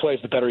more he plays,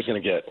 the better he's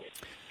going to get.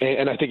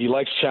 And I think he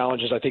likes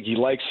challenges. I think he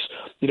likes,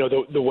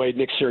 the way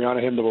Nick Sirianni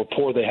and him, the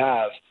rapport they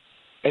have.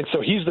 And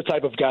so he's the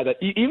type of guy that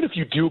even if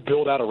you do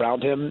build out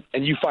around him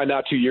and you find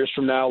out 2 years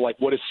from now, like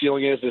what his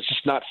ceiling is, it's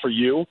just not for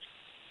you,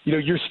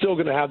 you're still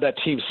going to have that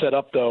team set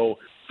up, though,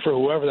 for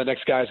whoever the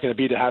next guy is going to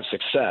be to have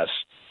success.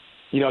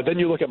 Then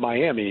you look at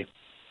Miami.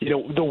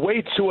 The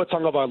way Tua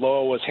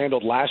Tagovailoa was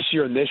handled last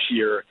year and this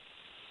year,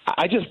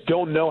 I just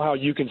don't know how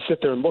you can sit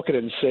there and look at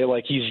it and say,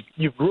 like,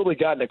 you've really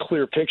gotten a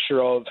clear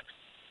picture of,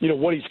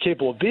 what he's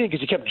capable of being,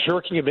 because you kept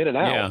jerking him in and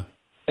out. Yeah.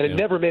 And it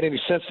never made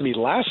any sense to me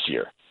last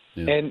year.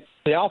 Yeah. And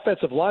the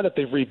offensive line that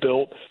they've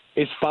rebuilt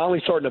is finally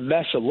starting to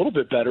mesh a little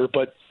bit better.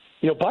 But,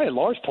 by and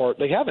large part,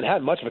 they haven't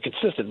had much of a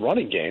consistent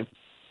running game.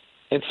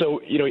 And so,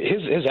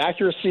 his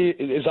accuracy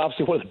is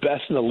obviously one of the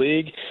best in the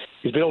league.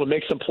 He's been able to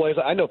make some plays.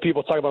 I know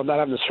people talk about him not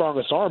having the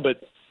strongest arm,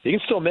 but he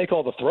can still make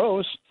all the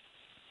throws.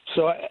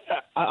 So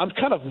I'm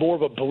kind of more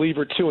of a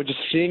believer, too, in just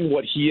seeing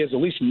what he is, at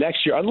least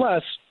next year,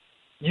 unless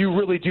you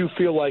really do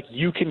feel like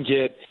you can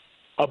get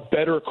a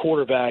better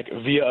quarterback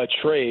via a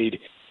trade,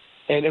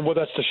 and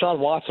whether that's Deshaun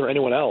Watson or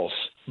anyone else.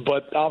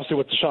 But obviously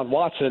with Deshaun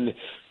Watson,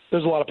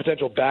 there's a lot of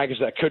potential baggage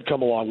that could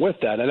come along with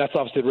that, and that's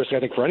obviously the risk, I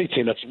think, for any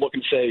team that's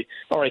looking to say,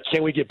 all right,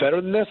 can we get better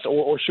than this,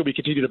 or should we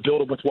continue to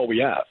build it with what we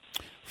have?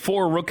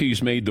 4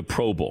 rookies made the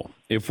Pro Bowl.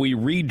 If we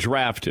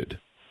redrafted,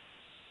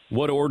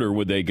 what order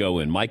would they go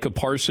in? Micah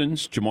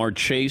Parsons, Jamar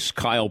Chase,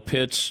 Kyle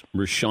Pitts,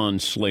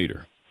 Rashawn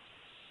Slater.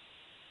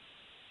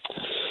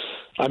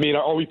 I mean,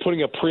 are we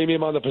putting a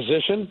premium on the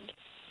position?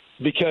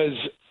 Because,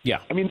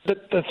 I mean,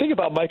 the thing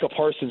about Micah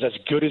Parsons, as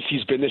good as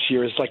he's been this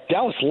year, is like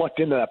Dallas lucked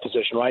into that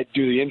position, right,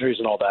 due to the injuries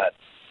and all that.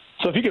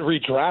 So if he could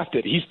redraft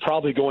it, he's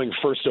probably going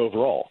first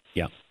overall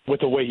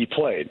with the way he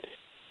played.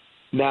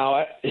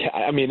 Now,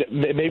 I mean,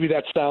 maybe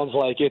that sounds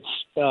like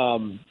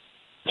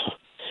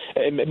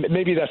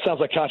maybe that sounds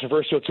like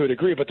controversial to a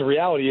degree, but the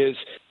reality is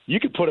you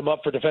could put him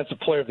up for Defensive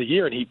Player of the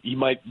Year and he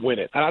might win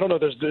it. And I don't know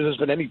if there's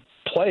been any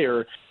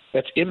player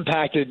that's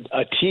impacted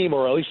a team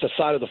or at least a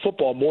side of the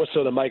football more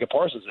so than Micah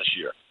Parsons this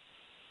year.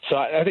 So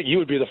I think he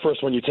would be the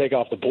first one you take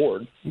off the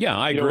board. Yeah,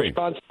 I agree.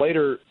 Rashawn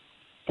Slater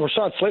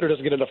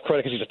doesn't get enough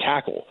credit because he's a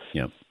tackle.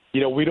 Yeah.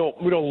 We don't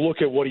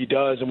look at what he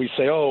does and we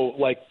say, oh,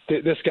 like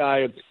this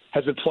guy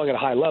has been playing at a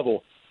high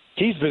level.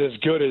 He's been as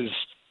good as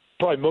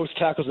probably most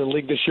tackles in the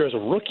league this year as a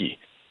rookie.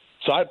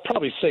 So I'd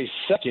probably say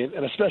second,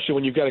 and especially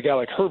when you've got a guy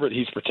like Herbert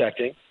he's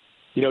protecting.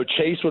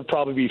 Chase would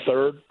probably be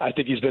third. I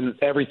think he's been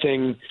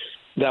everything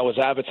that was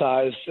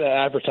advertised,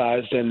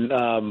 and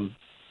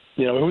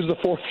who's the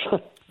fourth?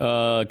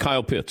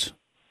 Kyle Pitts.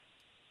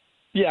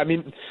 Yeah, I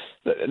mean,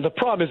 the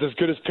problem is as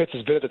good as Pitts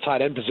has been at the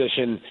tight end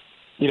position,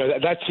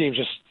 that team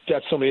just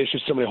got so many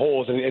issues, so many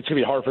holes, and it's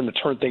going to be hard for him to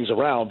turn things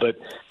around. But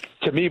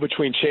to me,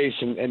 between Chase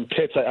and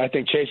Pitts, I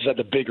think Chase has had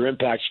the bigger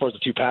impact as far as the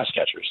two pass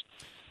catchers.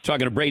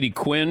 Talking to Brady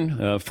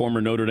Quinn, former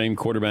Notre Dame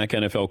quarterback,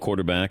 NFL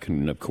quarterback,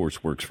 and, of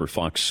course, works for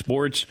Fox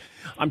Sports.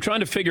 I'm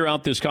trying to figure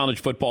out this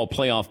college football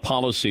playoff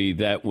policy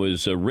that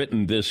was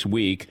written this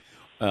week,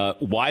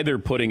 why they're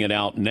putting it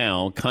out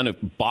now, kind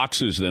of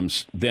boxes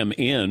them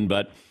in.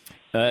 But,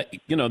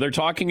 they're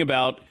talking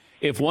about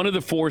if one of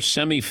the 4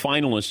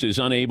 semifinalists is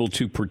unable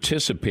to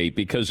participate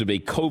because of a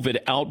COVID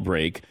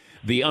outbreak,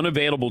 the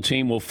unavailable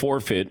team will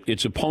forfeit.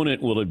 Its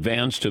opponent will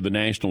advance to the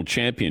national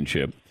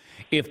championship.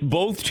 If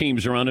both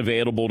teams are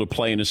unavailable to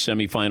play in a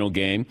semifinal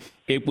game,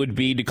 it would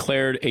be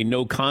declared a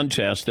no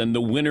contest, and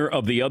the winner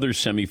of the other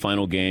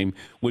semifinal game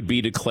would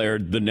be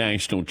declared the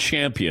national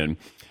champion.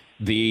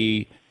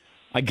 The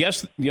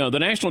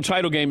national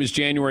title game is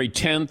January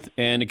 10th,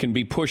 and it can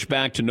be pushed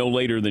back to no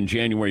later than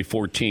January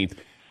 14th.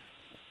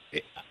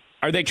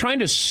 Are they trying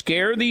to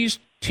scare these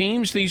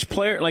teams, these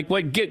players? Like,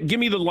 what? Give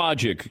me the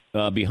logic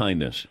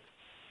behind this.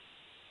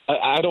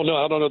 I don't know.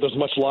 I don't know if there's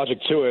much logic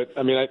to it.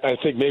 I mean, I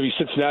think maybe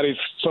Cincinnati's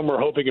somewhere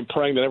hoping and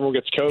praying that everyone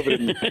gets COVID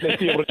and they'd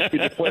be able to be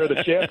declared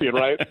the champion,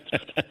 right?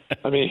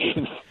 I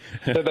mean,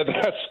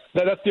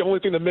 that's the only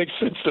thing that makes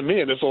sense to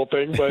me in this whole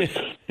thing.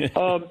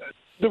 But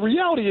the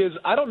reality is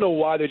I don't know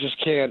why they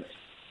just can't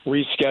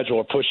reschedule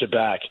or push it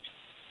back.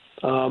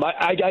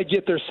 I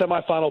get their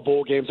semifinal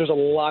bowl games. There's a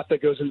lot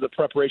that goes into the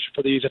preparation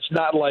for these. It's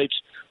not like,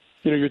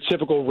 your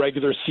typical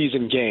regular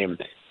season game.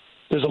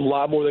 There's a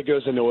lot more that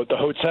goes into it, the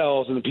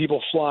hotels and the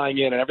people flying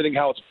in and everything,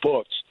 how it's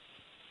booked.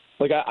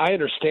 Like, I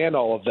understand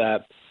all of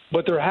that,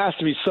 but there has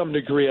to be some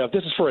degree of,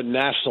 this is for a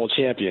national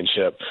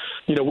championship.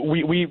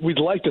 We'd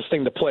like this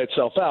thing to play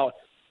itself out.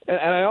 And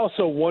I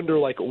also wonder,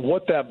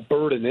 what that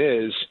burden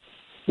is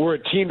where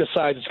a team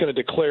decides it's going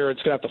to declare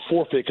it's going to have to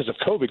forfeit because of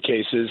COVID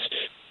cases.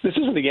 This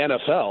isn't the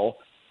NFL.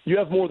 You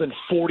have more than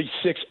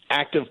 46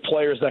 active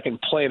players that can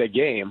play in a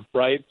game,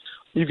 right?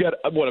 You've got,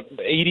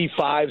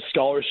 85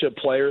 scholarship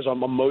players on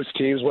most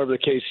teams, whatever the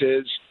case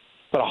is,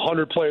 about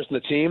 100 players in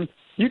the team.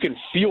 You can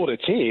field a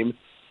team.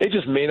 It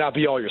just may not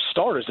be all your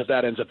starters if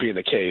that ends up being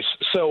the case.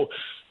 So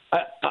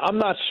I'm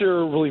not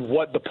sure really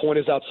what the point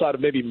is outside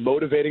of maybe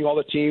motivating all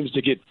the teams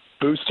to get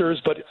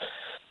boosters. But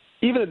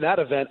even in that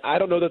event, I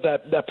don't know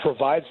that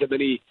provides them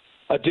any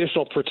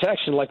additional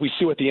protection like we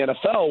see with the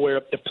NFL,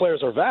 where if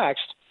players are vaxxed,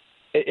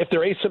 if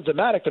they're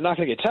asymptomatic, they're not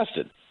going to get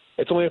tested.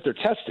 It's only if they're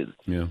tested.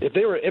 Yeah. If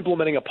they were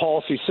implementing a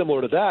policy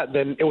similar to that,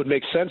 then it would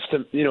make sense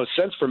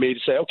for me to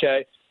say,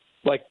 okay,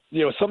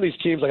 some of these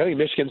teams, I think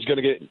Michigan's going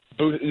to get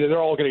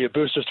they're all going to get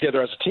boosters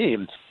together as a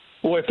team.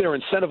 Well, if they're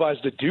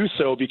incentivized to do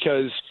so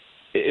because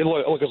as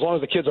long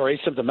as the kids are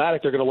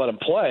asymptomatic, they're going to let them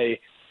play,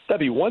 that'd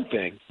be one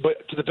thing.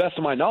 But to the best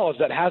of my knowledge,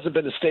 that hasn't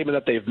been the statement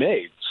that they've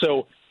made.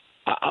 So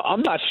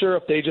I'm not sure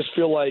if they just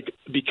feel like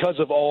because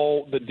of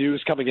all the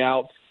news coming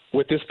out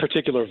with this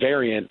particular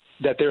variant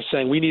that they're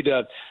saying we need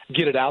to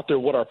get it out there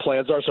what our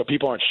plans are so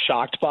people aren't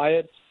shocked by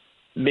it.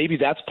 Maybe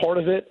that's part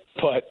of it.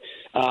 But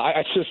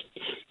I just,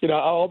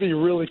 I'll be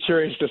really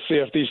curious to see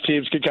if these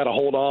teams can kind of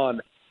hold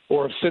on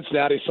or if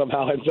Cincinnati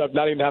somehow ends up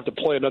not even have to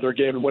play another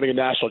game and winning a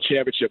national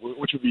championship,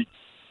 which would be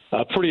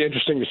pretty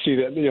interesting to see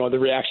that, the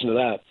reaction to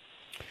that.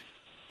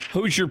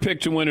 Who's your pick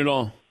to win it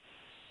all?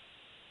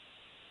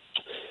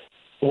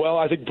 Well,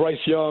 I think Bryce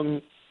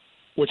Young,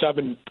 which I've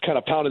been kind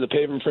of pounding the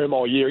pavement for him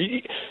all year.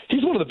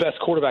 He's one of the best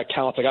quarterback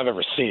talents I've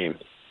ever seen.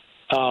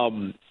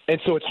 And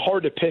so it's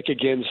hard to pick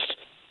against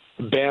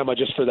Bama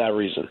just for that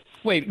reason.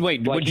 Wait.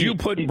 Would you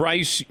put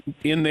Bryce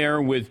in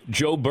there with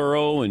Joe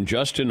Burrow and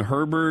Justin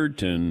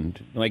Herbert and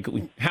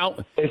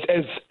how?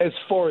 As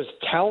far as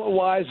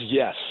talent-wise,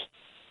 yes.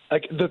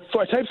 The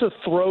types of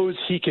throws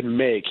he can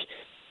make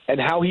and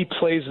how he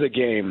plays the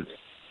game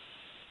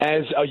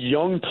as a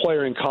young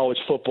player in college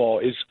football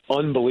is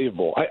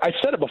unbelievable. I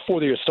said it before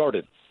the year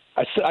started.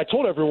 I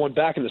told everyone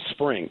back in the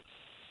spring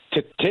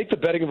to take the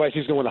betting advice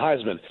he's going to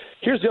win the Heisman.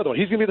 Here's the other one.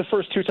 He's going to be the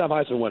first two-time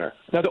Heisman winner.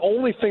 Now, the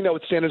only thing that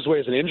would stand in his way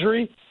is an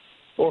injury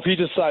or if he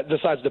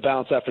decides to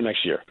bounce after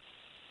next year.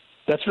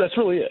 That's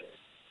really it.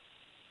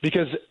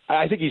 Because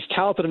I think he's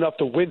talented enough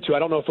to win I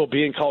don't know if he'll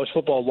be in college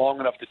football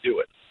long enough to do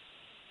it.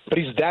 But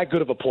he's that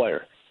good of a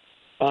player.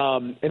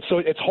 And so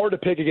it's hard to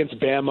pick against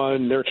Bama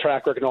and their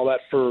track record and all that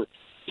for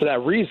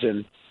that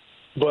reason.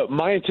 But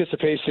my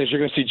anticipation is you're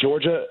going to see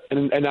Georgia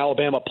and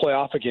Alabama play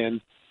off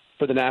again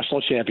for the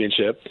national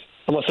championship,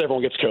 unless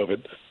everyone gets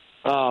COVID.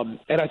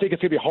 And I think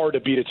it's going to be hard to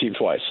beat a team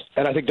twice.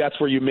 And I think that's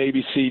where you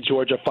maybe see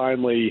Georgia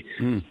finally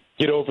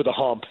get over the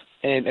hump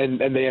and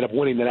they end up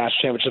winning the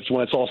national championships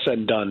when it's all said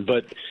and done.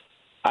 But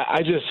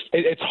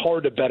it's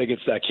hard to bet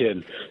against that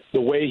kid.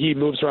 The way he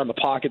moves around the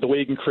pocket, the way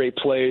he can create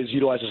plays,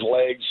 utilize his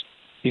legs,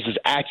 he's as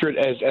accurate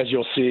as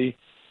you'll see.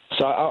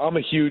 So I'm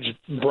a huge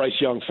Bryce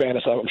Young fan,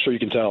 as I'm sure you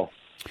can tell.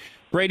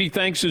 Brady,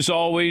 thanks as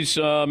always.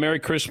 Merry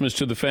Christmas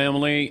to the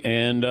family,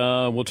 and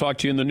we'll talk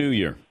to you in the new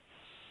year.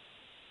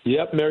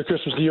 Yep, Merry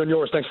Christmas to you and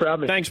yours. Thanks for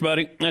having me. Thanks,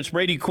 buddy. That's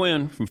Brady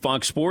Quinn from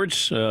Fox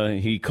Sports.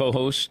 He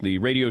co-hosts the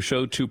radio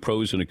show Two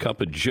Pros and a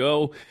Cup of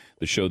Joe,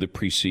 the show that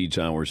precedes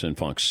ours on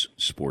Fox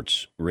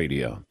Sports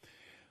Radio.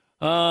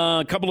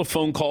 A couple of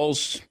phone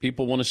calls.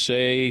 People want to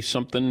say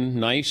something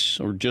nice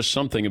or just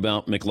something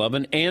about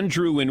McLovin.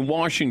 Andrew in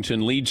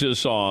Washington leads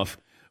us off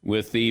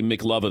with the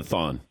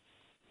McLovathon.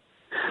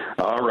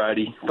 All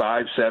righty.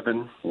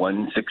 5'7",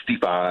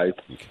 165.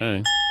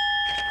 Okay.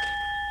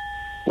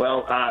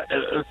 Well,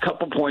 a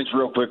couple points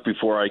real quick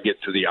before I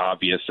get to the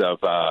obvious of,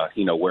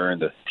 wearing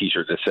the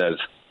T-shirt that says,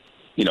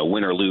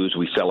 win or lose,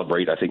 we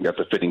celebrate. I think that's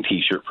a fitting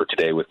T-shirt for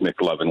today with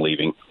McLovin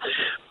leaving.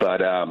 But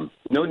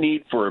no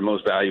need for a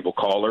most valuable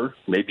caller,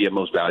 maybe a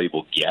most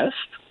valuable guest.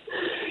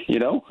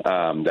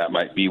 That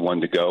might be one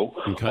to go.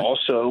 Okay.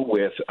 Also,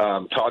 with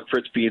Todd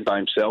Fritz being by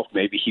himself,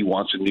 maybe he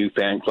wants a new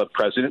fan club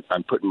president.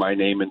 I'm putting my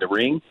name in the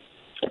ring.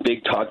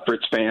 big Todd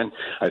Fritz fan.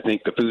 I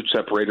think the food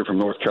separator from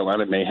North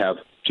Carolina may have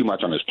too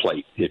much on his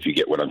plate, if you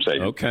get what I'm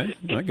saying. Okay,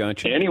 I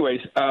got you. Anyways,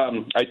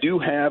 I do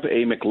have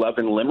a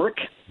McLovin limerick.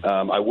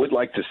 I would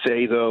like to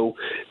say, though,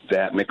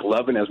 that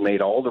McLovin has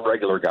made all the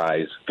regular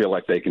guys feel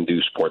like they can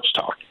do sports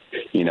talk.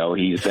 You know,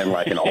 he's been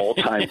like an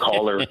all-time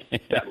caller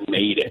that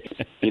made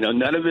it. You know,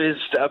 none of his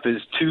stuff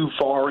is too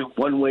far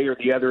one way or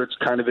the other. It's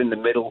kind of in the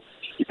middle.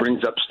 He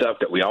brings up stuff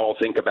that we all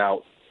think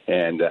about,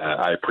 and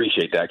I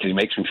appreciate that because he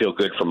makes me feel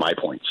good for my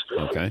points.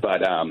 Okay.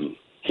 But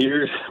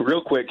here's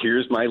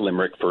my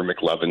limerick for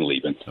McLovin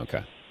leaving.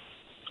 Okay.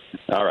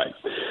 All right.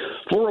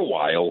 For a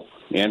while,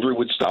 Andrew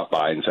would stop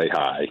by and say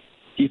hi.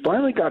 He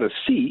finally got a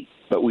seat,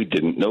 but we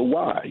didn't know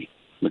why.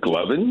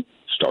 McLovin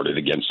started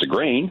against the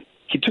grain.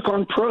 He took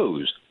on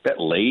pros that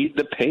laid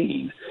the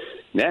pain.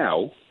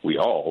 Now we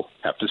all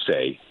have to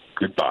say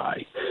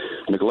goodbye.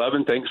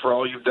 McLovin, thanks for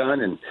all you've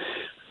done, and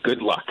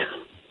good luck.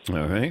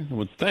 All right.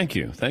 Well, thank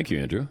you. Thank you,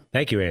 Andrew.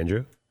 Thank you,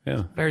 Andrew.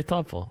 Yeah. Very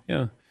thoughtful.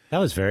 Yeah. That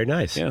was very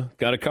nice. Yeah.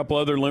 Got a couple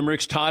other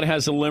limericks. Todd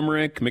has a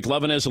limerick.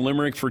 McLovin has a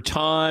limerick for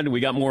Todd. We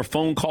got more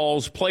phone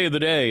calls. Play of the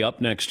day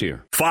up next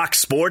here. Fox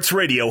Sports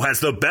Radio has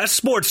the best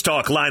sports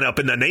talk lineup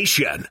in the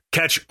nation.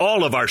 Catch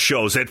all of our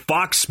shows at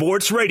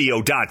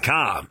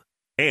foxsportsradio.com.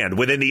 And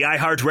within the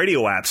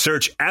iHeartRadio app,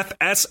 search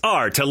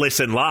FSR to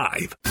listen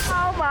live.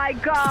 Oh, my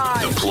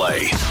God. The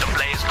play's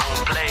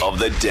gonna play of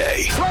the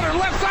day. Runner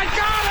left side,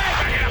 got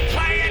it! They're going to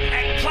play it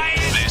and play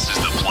it. This is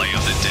the play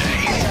of the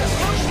day.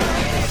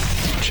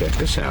 Check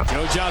this out.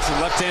 Joe Johnson,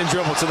 left-hand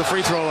dribble to the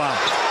free throw line.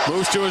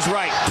 Moves to his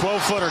right.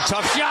 12-footer.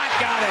 Tough shot.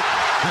 Got it.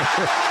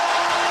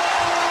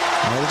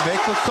 Well,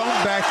 make a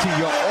comeback to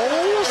your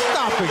old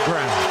stomping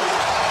ground.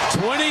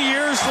 20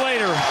 years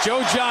later,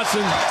 Joe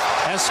Johnson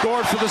has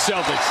scored for the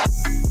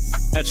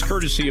Celtics. That's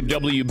courtesy of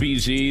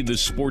WBZ, the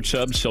Sports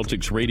Hub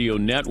Celtics Radio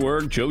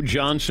Network. Joe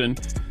Johnson,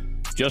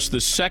 just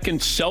the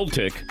second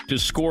Celtic to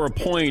score a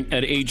point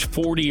at age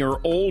 40 or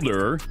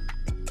older.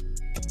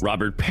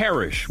 Robert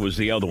Parrish was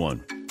the other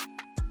one.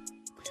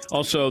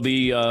 Also,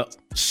 the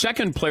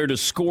second player to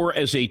score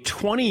as a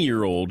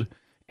 20-year-old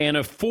and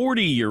a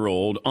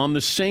 40-year-old on the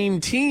same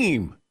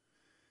team.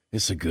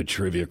 It's a good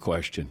trivia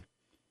question.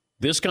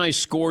 This guy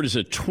scored as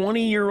a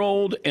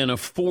 20-year-old and a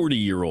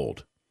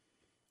 40-year-old.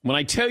 When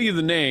I tell you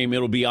the name,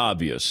 it'll be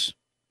obvious.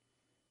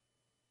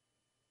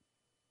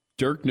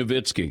 Dirk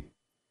Nowitzki,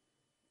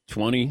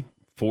 20,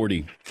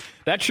 40.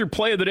 That's your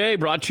play of the day,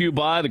 brought to you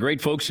by the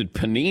great folks at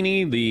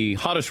Panini. The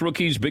hottest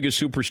rookies, biggest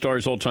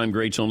superstars, all-time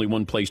greats, only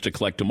one place to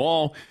collect them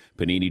all.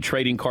 Panini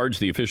Trading Cards,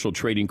 the official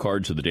trading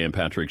cards of the Dan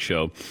Patrick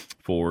Show.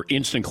 For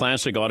instant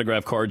classic,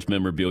 autograph cards,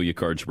 memorabilia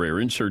cards, rare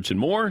inserts, and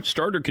more.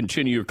 Start or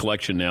continue your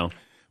collection now.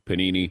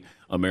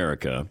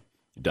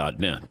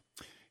 PaniniAmerica.net.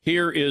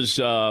 Here is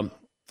a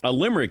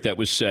limerick that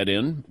was set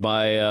in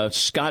by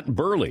Scott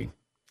Burley.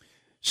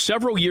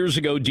 Several years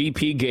ago,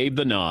 DP gave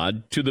the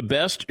nod to the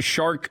best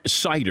shark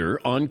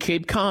cider on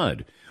Cape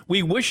Cod.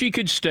 We wish he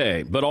could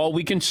stay, but all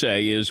we can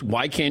say is,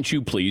 why can't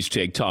you please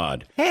take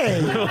Todd? Hey.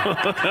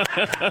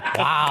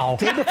 Wow.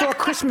 Day before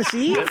Christmas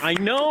Eve? I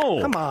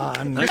know. Come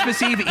on.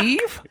 Christmas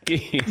Eve?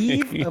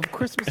 Eve of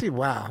Christmas Eve?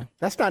 Wow.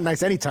 That's not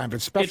nice anytime, but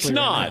especially It's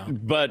not, right now.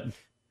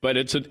 but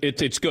it's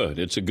good.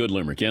 It's a good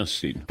limerick. Yes,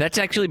 Steve. That's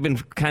actually been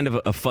kind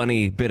of a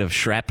funny bit of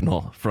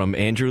shrapnel from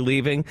Andrew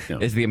leaving,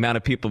 is the amount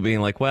of people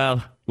being like,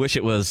 well, wish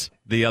it was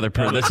this other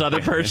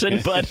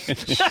person, but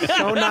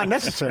So not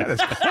necessary.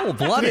 That's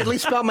cold-blooded. At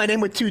least spell my name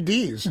with 2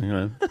 Ds.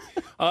 Yeah.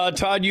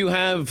 Todd, you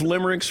have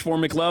limericks for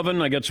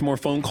McLovin. I got some more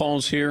phone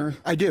calls here.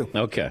 I do.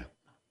 Okay.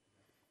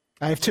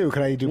 I have 2.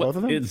 Can I do both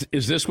of them?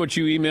 Is this what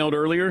you emailed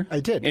earlier? I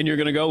did. And you're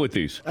going to go with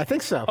these? I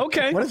think so.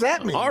 Okay. What does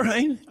that mean? All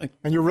right.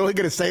 And you're really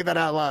going to say that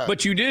out loud?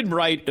 But you did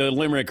write a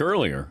limerick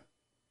earlier.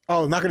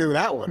 Oh, I'm not going to do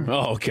that one.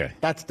 Oh, okay.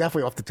 That's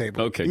definitely off the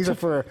table. Okay. These are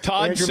for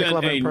Todd Andrew sent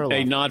McLovin and Perloff.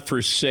 a not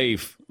for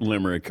safe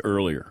limerick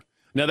earlier.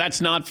 Now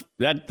that's not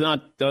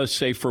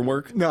safe for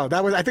work. No,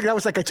 I think that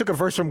was like I took a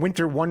verse from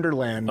Winter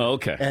Wonderland. Oh,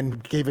 okay.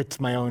 And gave it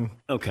to my own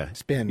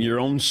spin. Your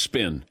own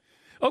spin.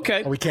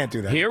 Okay. Oh, we can't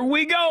do that. Here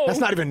we go. That's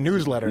not even a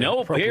newsletter.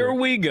 Nope. Here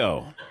we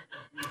go.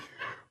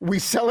 We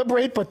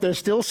celebrate, but there's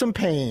still some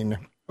pain.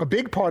 A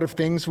big part of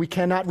things we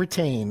cannot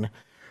retain.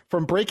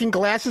 From breaking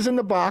glasses in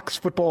the box,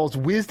 footballs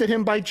whizzed at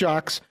him by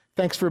jocks.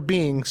 Thanks for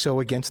being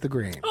so against the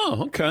grain.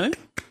 Oh, okay.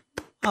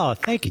 Oh,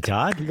 thank you,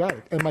 Todd. You got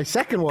it. And my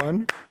second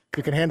one,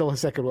 you can handle a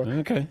second one.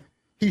 Okay.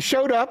 He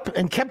showed up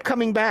and kept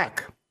coming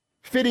back.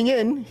 Fitting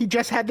in, he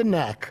just had the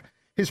knack.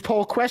 His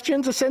poll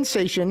questions a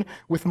sensation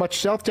with much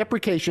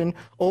self-deprecation.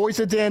 Always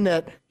a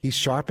Danette. He's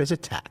sharp as a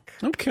tack.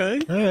 Okay.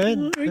 All right.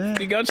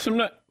 You got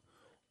some...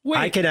 Wait.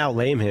 I can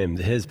outlame him.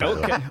 His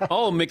Okay.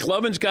 Oh,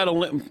 McLovin's got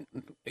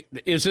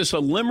is this a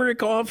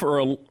limerick off or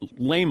a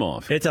lame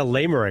off? It's a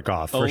limerick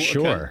off for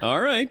sure.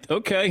 All right.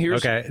 Okay.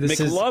 Here's This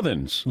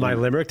McLovin's. is my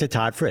limerick to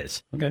Todd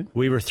Fritz. Okay.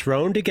 We were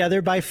thrown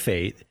together by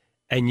fate,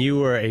 and you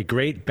were a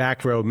great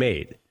back row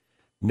mate.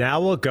 Now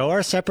we'll go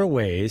our separate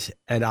ways,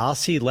 and I'll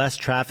see less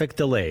traffic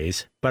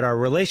delays, but our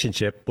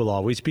relationship will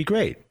always be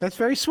great. That's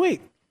very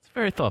sweet.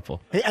 Very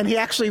thoughtful. And he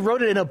actually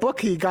wrote it in a book.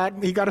 He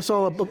got us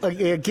all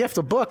a gift,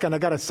 a book, and I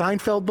got a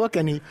Seinfeld book,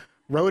 and he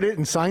wrote it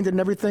and signed it and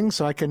everything,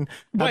 so I can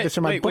have this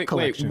in my book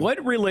collection.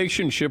 What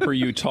relationship are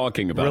you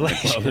talking about?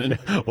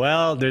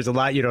 Well, there's a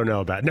lot you don't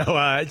know about.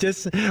 No,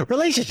 just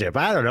relationship.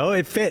 I don't know.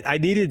 It fit. I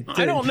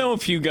don't know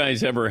if you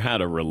guys ever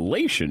had a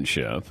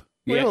relationship.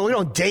 Yeah. We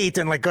don't date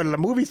and like go to the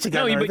movies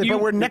together, but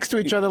we're next to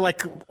each other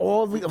like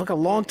a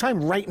long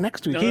time, right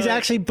next to each other. He's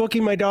actually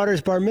booking my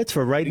daughter's bar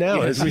mitzvah right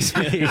now as we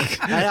speak.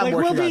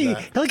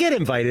 He'll get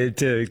invited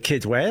to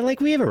kids' wedding.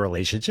 Like we have a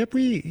relationship.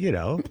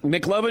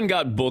 McLovin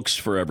got books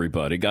for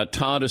everybody. Got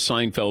Todd a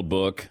Seinfeld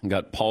book.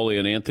 Got Paulie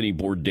an Anthony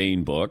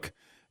Bourdain book.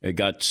 It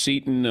got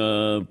Seton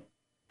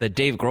the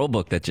Dave Grohl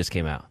book that just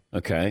came out.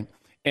 Okay.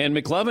 And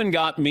McLovin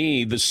got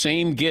me the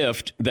same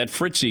gift that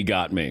Fritzy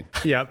got me.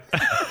 Yep.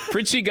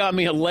 Fritzy got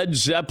me a Led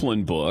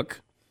Zeppelin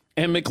book,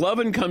 and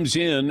McLovin comes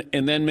in,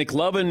 and then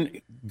McLovin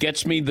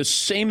gets me the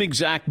same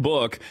exact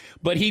book,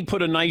 but he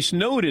put a nice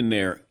note in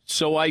there.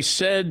 So I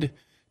said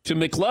to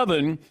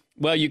McLovin,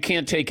 well, you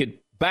can't take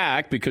it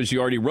back because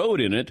you already wrote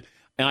in it.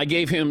 And I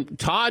gave him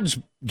Todd's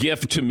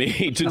gift to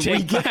me to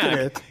take back.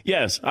 It.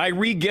 Yes, I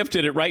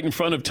re-gifted it right in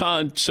front of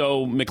Todd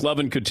so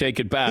McLovin could take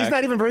it back. He's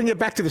not even bringing it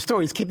back to the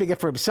store. He's keeping it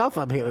for himself,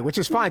 I'm hearing, which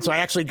is fine. So I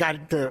actually got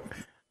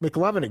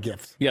McLovin a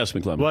gift. Yes,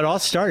 McLovin. Well, it all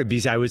started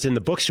because I was in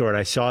the bookstore and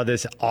I saw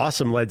this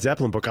awesome Led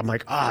Zeppelin book. I'm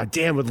like,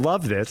 Dan would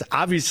love this.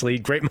 Obviously,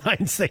 great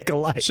minds think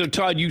alike. So,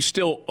 Todd, you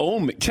still owe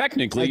me.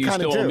 Technically, you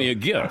still owe me a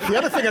gift. The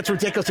other thing that's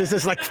ridiculous is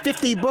there's like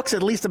 50 books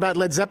at least about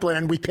Led Zeppelin,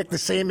 and we picked the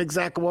same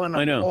exact one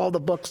on all the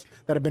books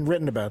that have been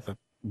written about them.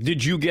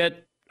 Did you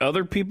get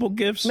other people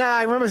gifts? No,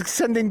 I remember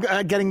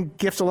getting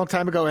gifts a long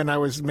time ago, and I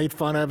was made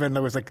fun of, and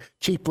there was like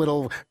cheap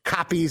little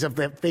copies of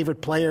the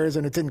favorite players,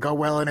 and it didn't go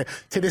well. And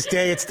to this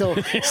day, it still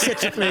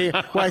sits with me.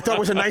 What I thought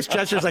was a nice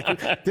gesture is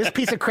like this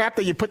piece of crap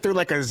that you put through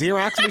like a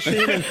Xerox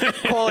machine and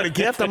call it a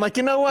gift. I'm like,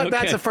 you know what? Okay.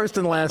 That's a first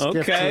and last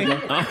gift. Okay,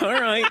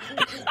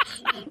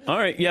 all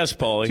right. Yes,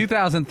 Paulie.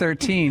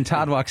 2013,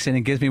 Todd walks in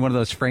and gives me one of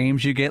those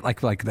frames you get, like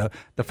the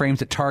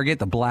frames at Target,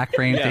 the black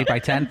frames,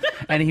 8x10.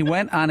 And he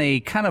went on a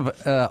kind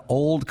of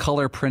old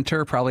color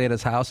printer, probably at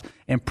his house,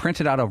 and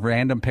printed out a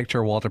random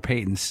picture of Walter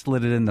Payton,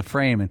 slid it in the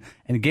frame,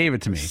 and gave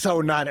it to me.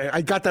 So not.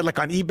 I got that like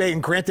on eBay,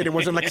 and granted, it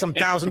wasn't like some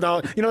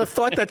 $1,000. The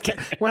thought that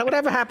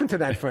whatever happened to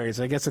that phrase?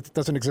 I guess it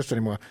doesn't exist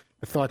anymore.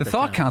 The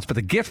thought counts, but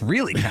the gift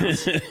really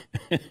counts.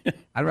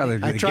 I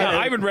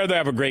would rather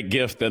have a great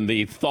gift than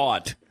the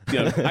thought.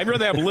 I'd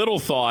rather have little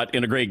thought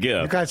in a great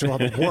gift. You guys are all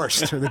the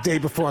worst. The day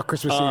before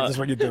Christmas Eve is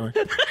what you're doing.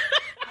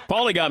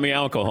 Paulie got me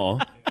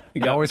alcohol.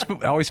 It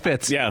always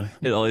fits. Yeah,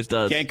 it always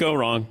does. Can't go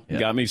wrong. Yeah.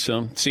 Got me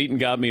some. Seton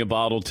got me a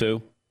bottle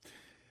too.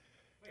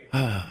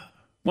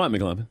 What,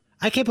 McLovin?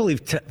 I can't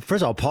believe,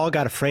 first of all, Paul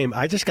got a frame.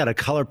 I just got a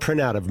color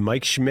printout of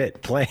Mike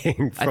Schmidt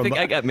playing. I think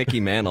I got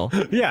Mickey Mantle.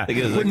 Yeah.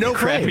 It was no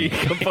crappy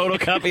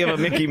photocopy of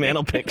a Mickey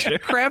Mantle picture.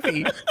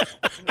 Crappy.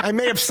 I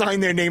may have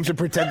signed their names and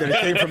pretended it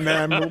came from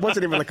them. It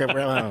wasn't even like a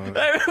real. I don't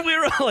know. We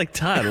were all like,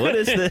 Todd, what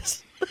is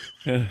this?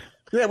 Yeah,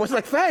 it was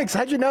like, thanks.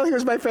 How'd you know he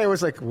was my favorite? I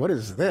was like, what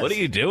is this? What are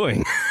you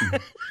doing?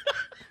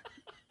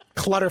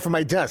 Clutter for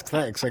my desk.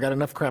 Thanks. I got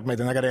enough crap. I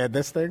got to add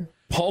this thing.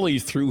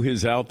 Paulie threw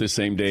his out the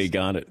same day he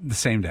got it. The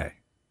same day.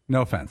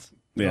 No offense.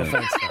 Yeah.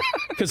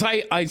 Because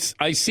I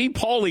see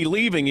Paulie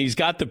leaving. He's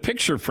got the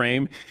picture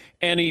frame,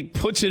 and he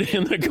puts it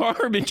in the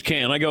garbage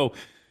can. I go,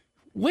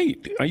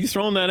 wait, are you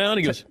throwing that out?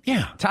 He goes,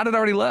 yeah. Todd had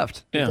already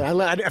left.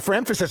 Yeah. For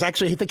emphasis,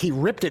 actually, I think he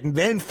ripped it and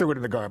then threw it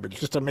in the garbage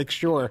just to make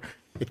sure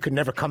it could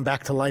never come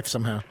back to life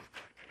somehow.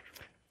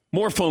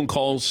 More phone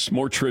calls,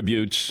 more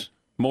tributes,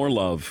 more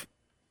love,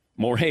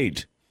 more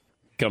hate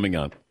coming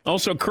up.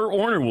 Also, Kurt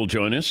Warner will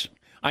join us.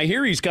 I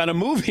hear he's got a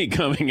movie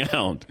coming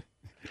out.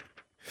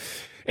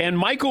 And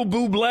Michael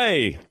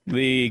Bublé,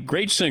 the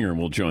great singer,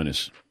 will join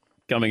us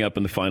coming up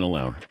in the final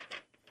hour.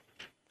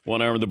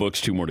 1 hour in the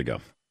books, 2 more to go.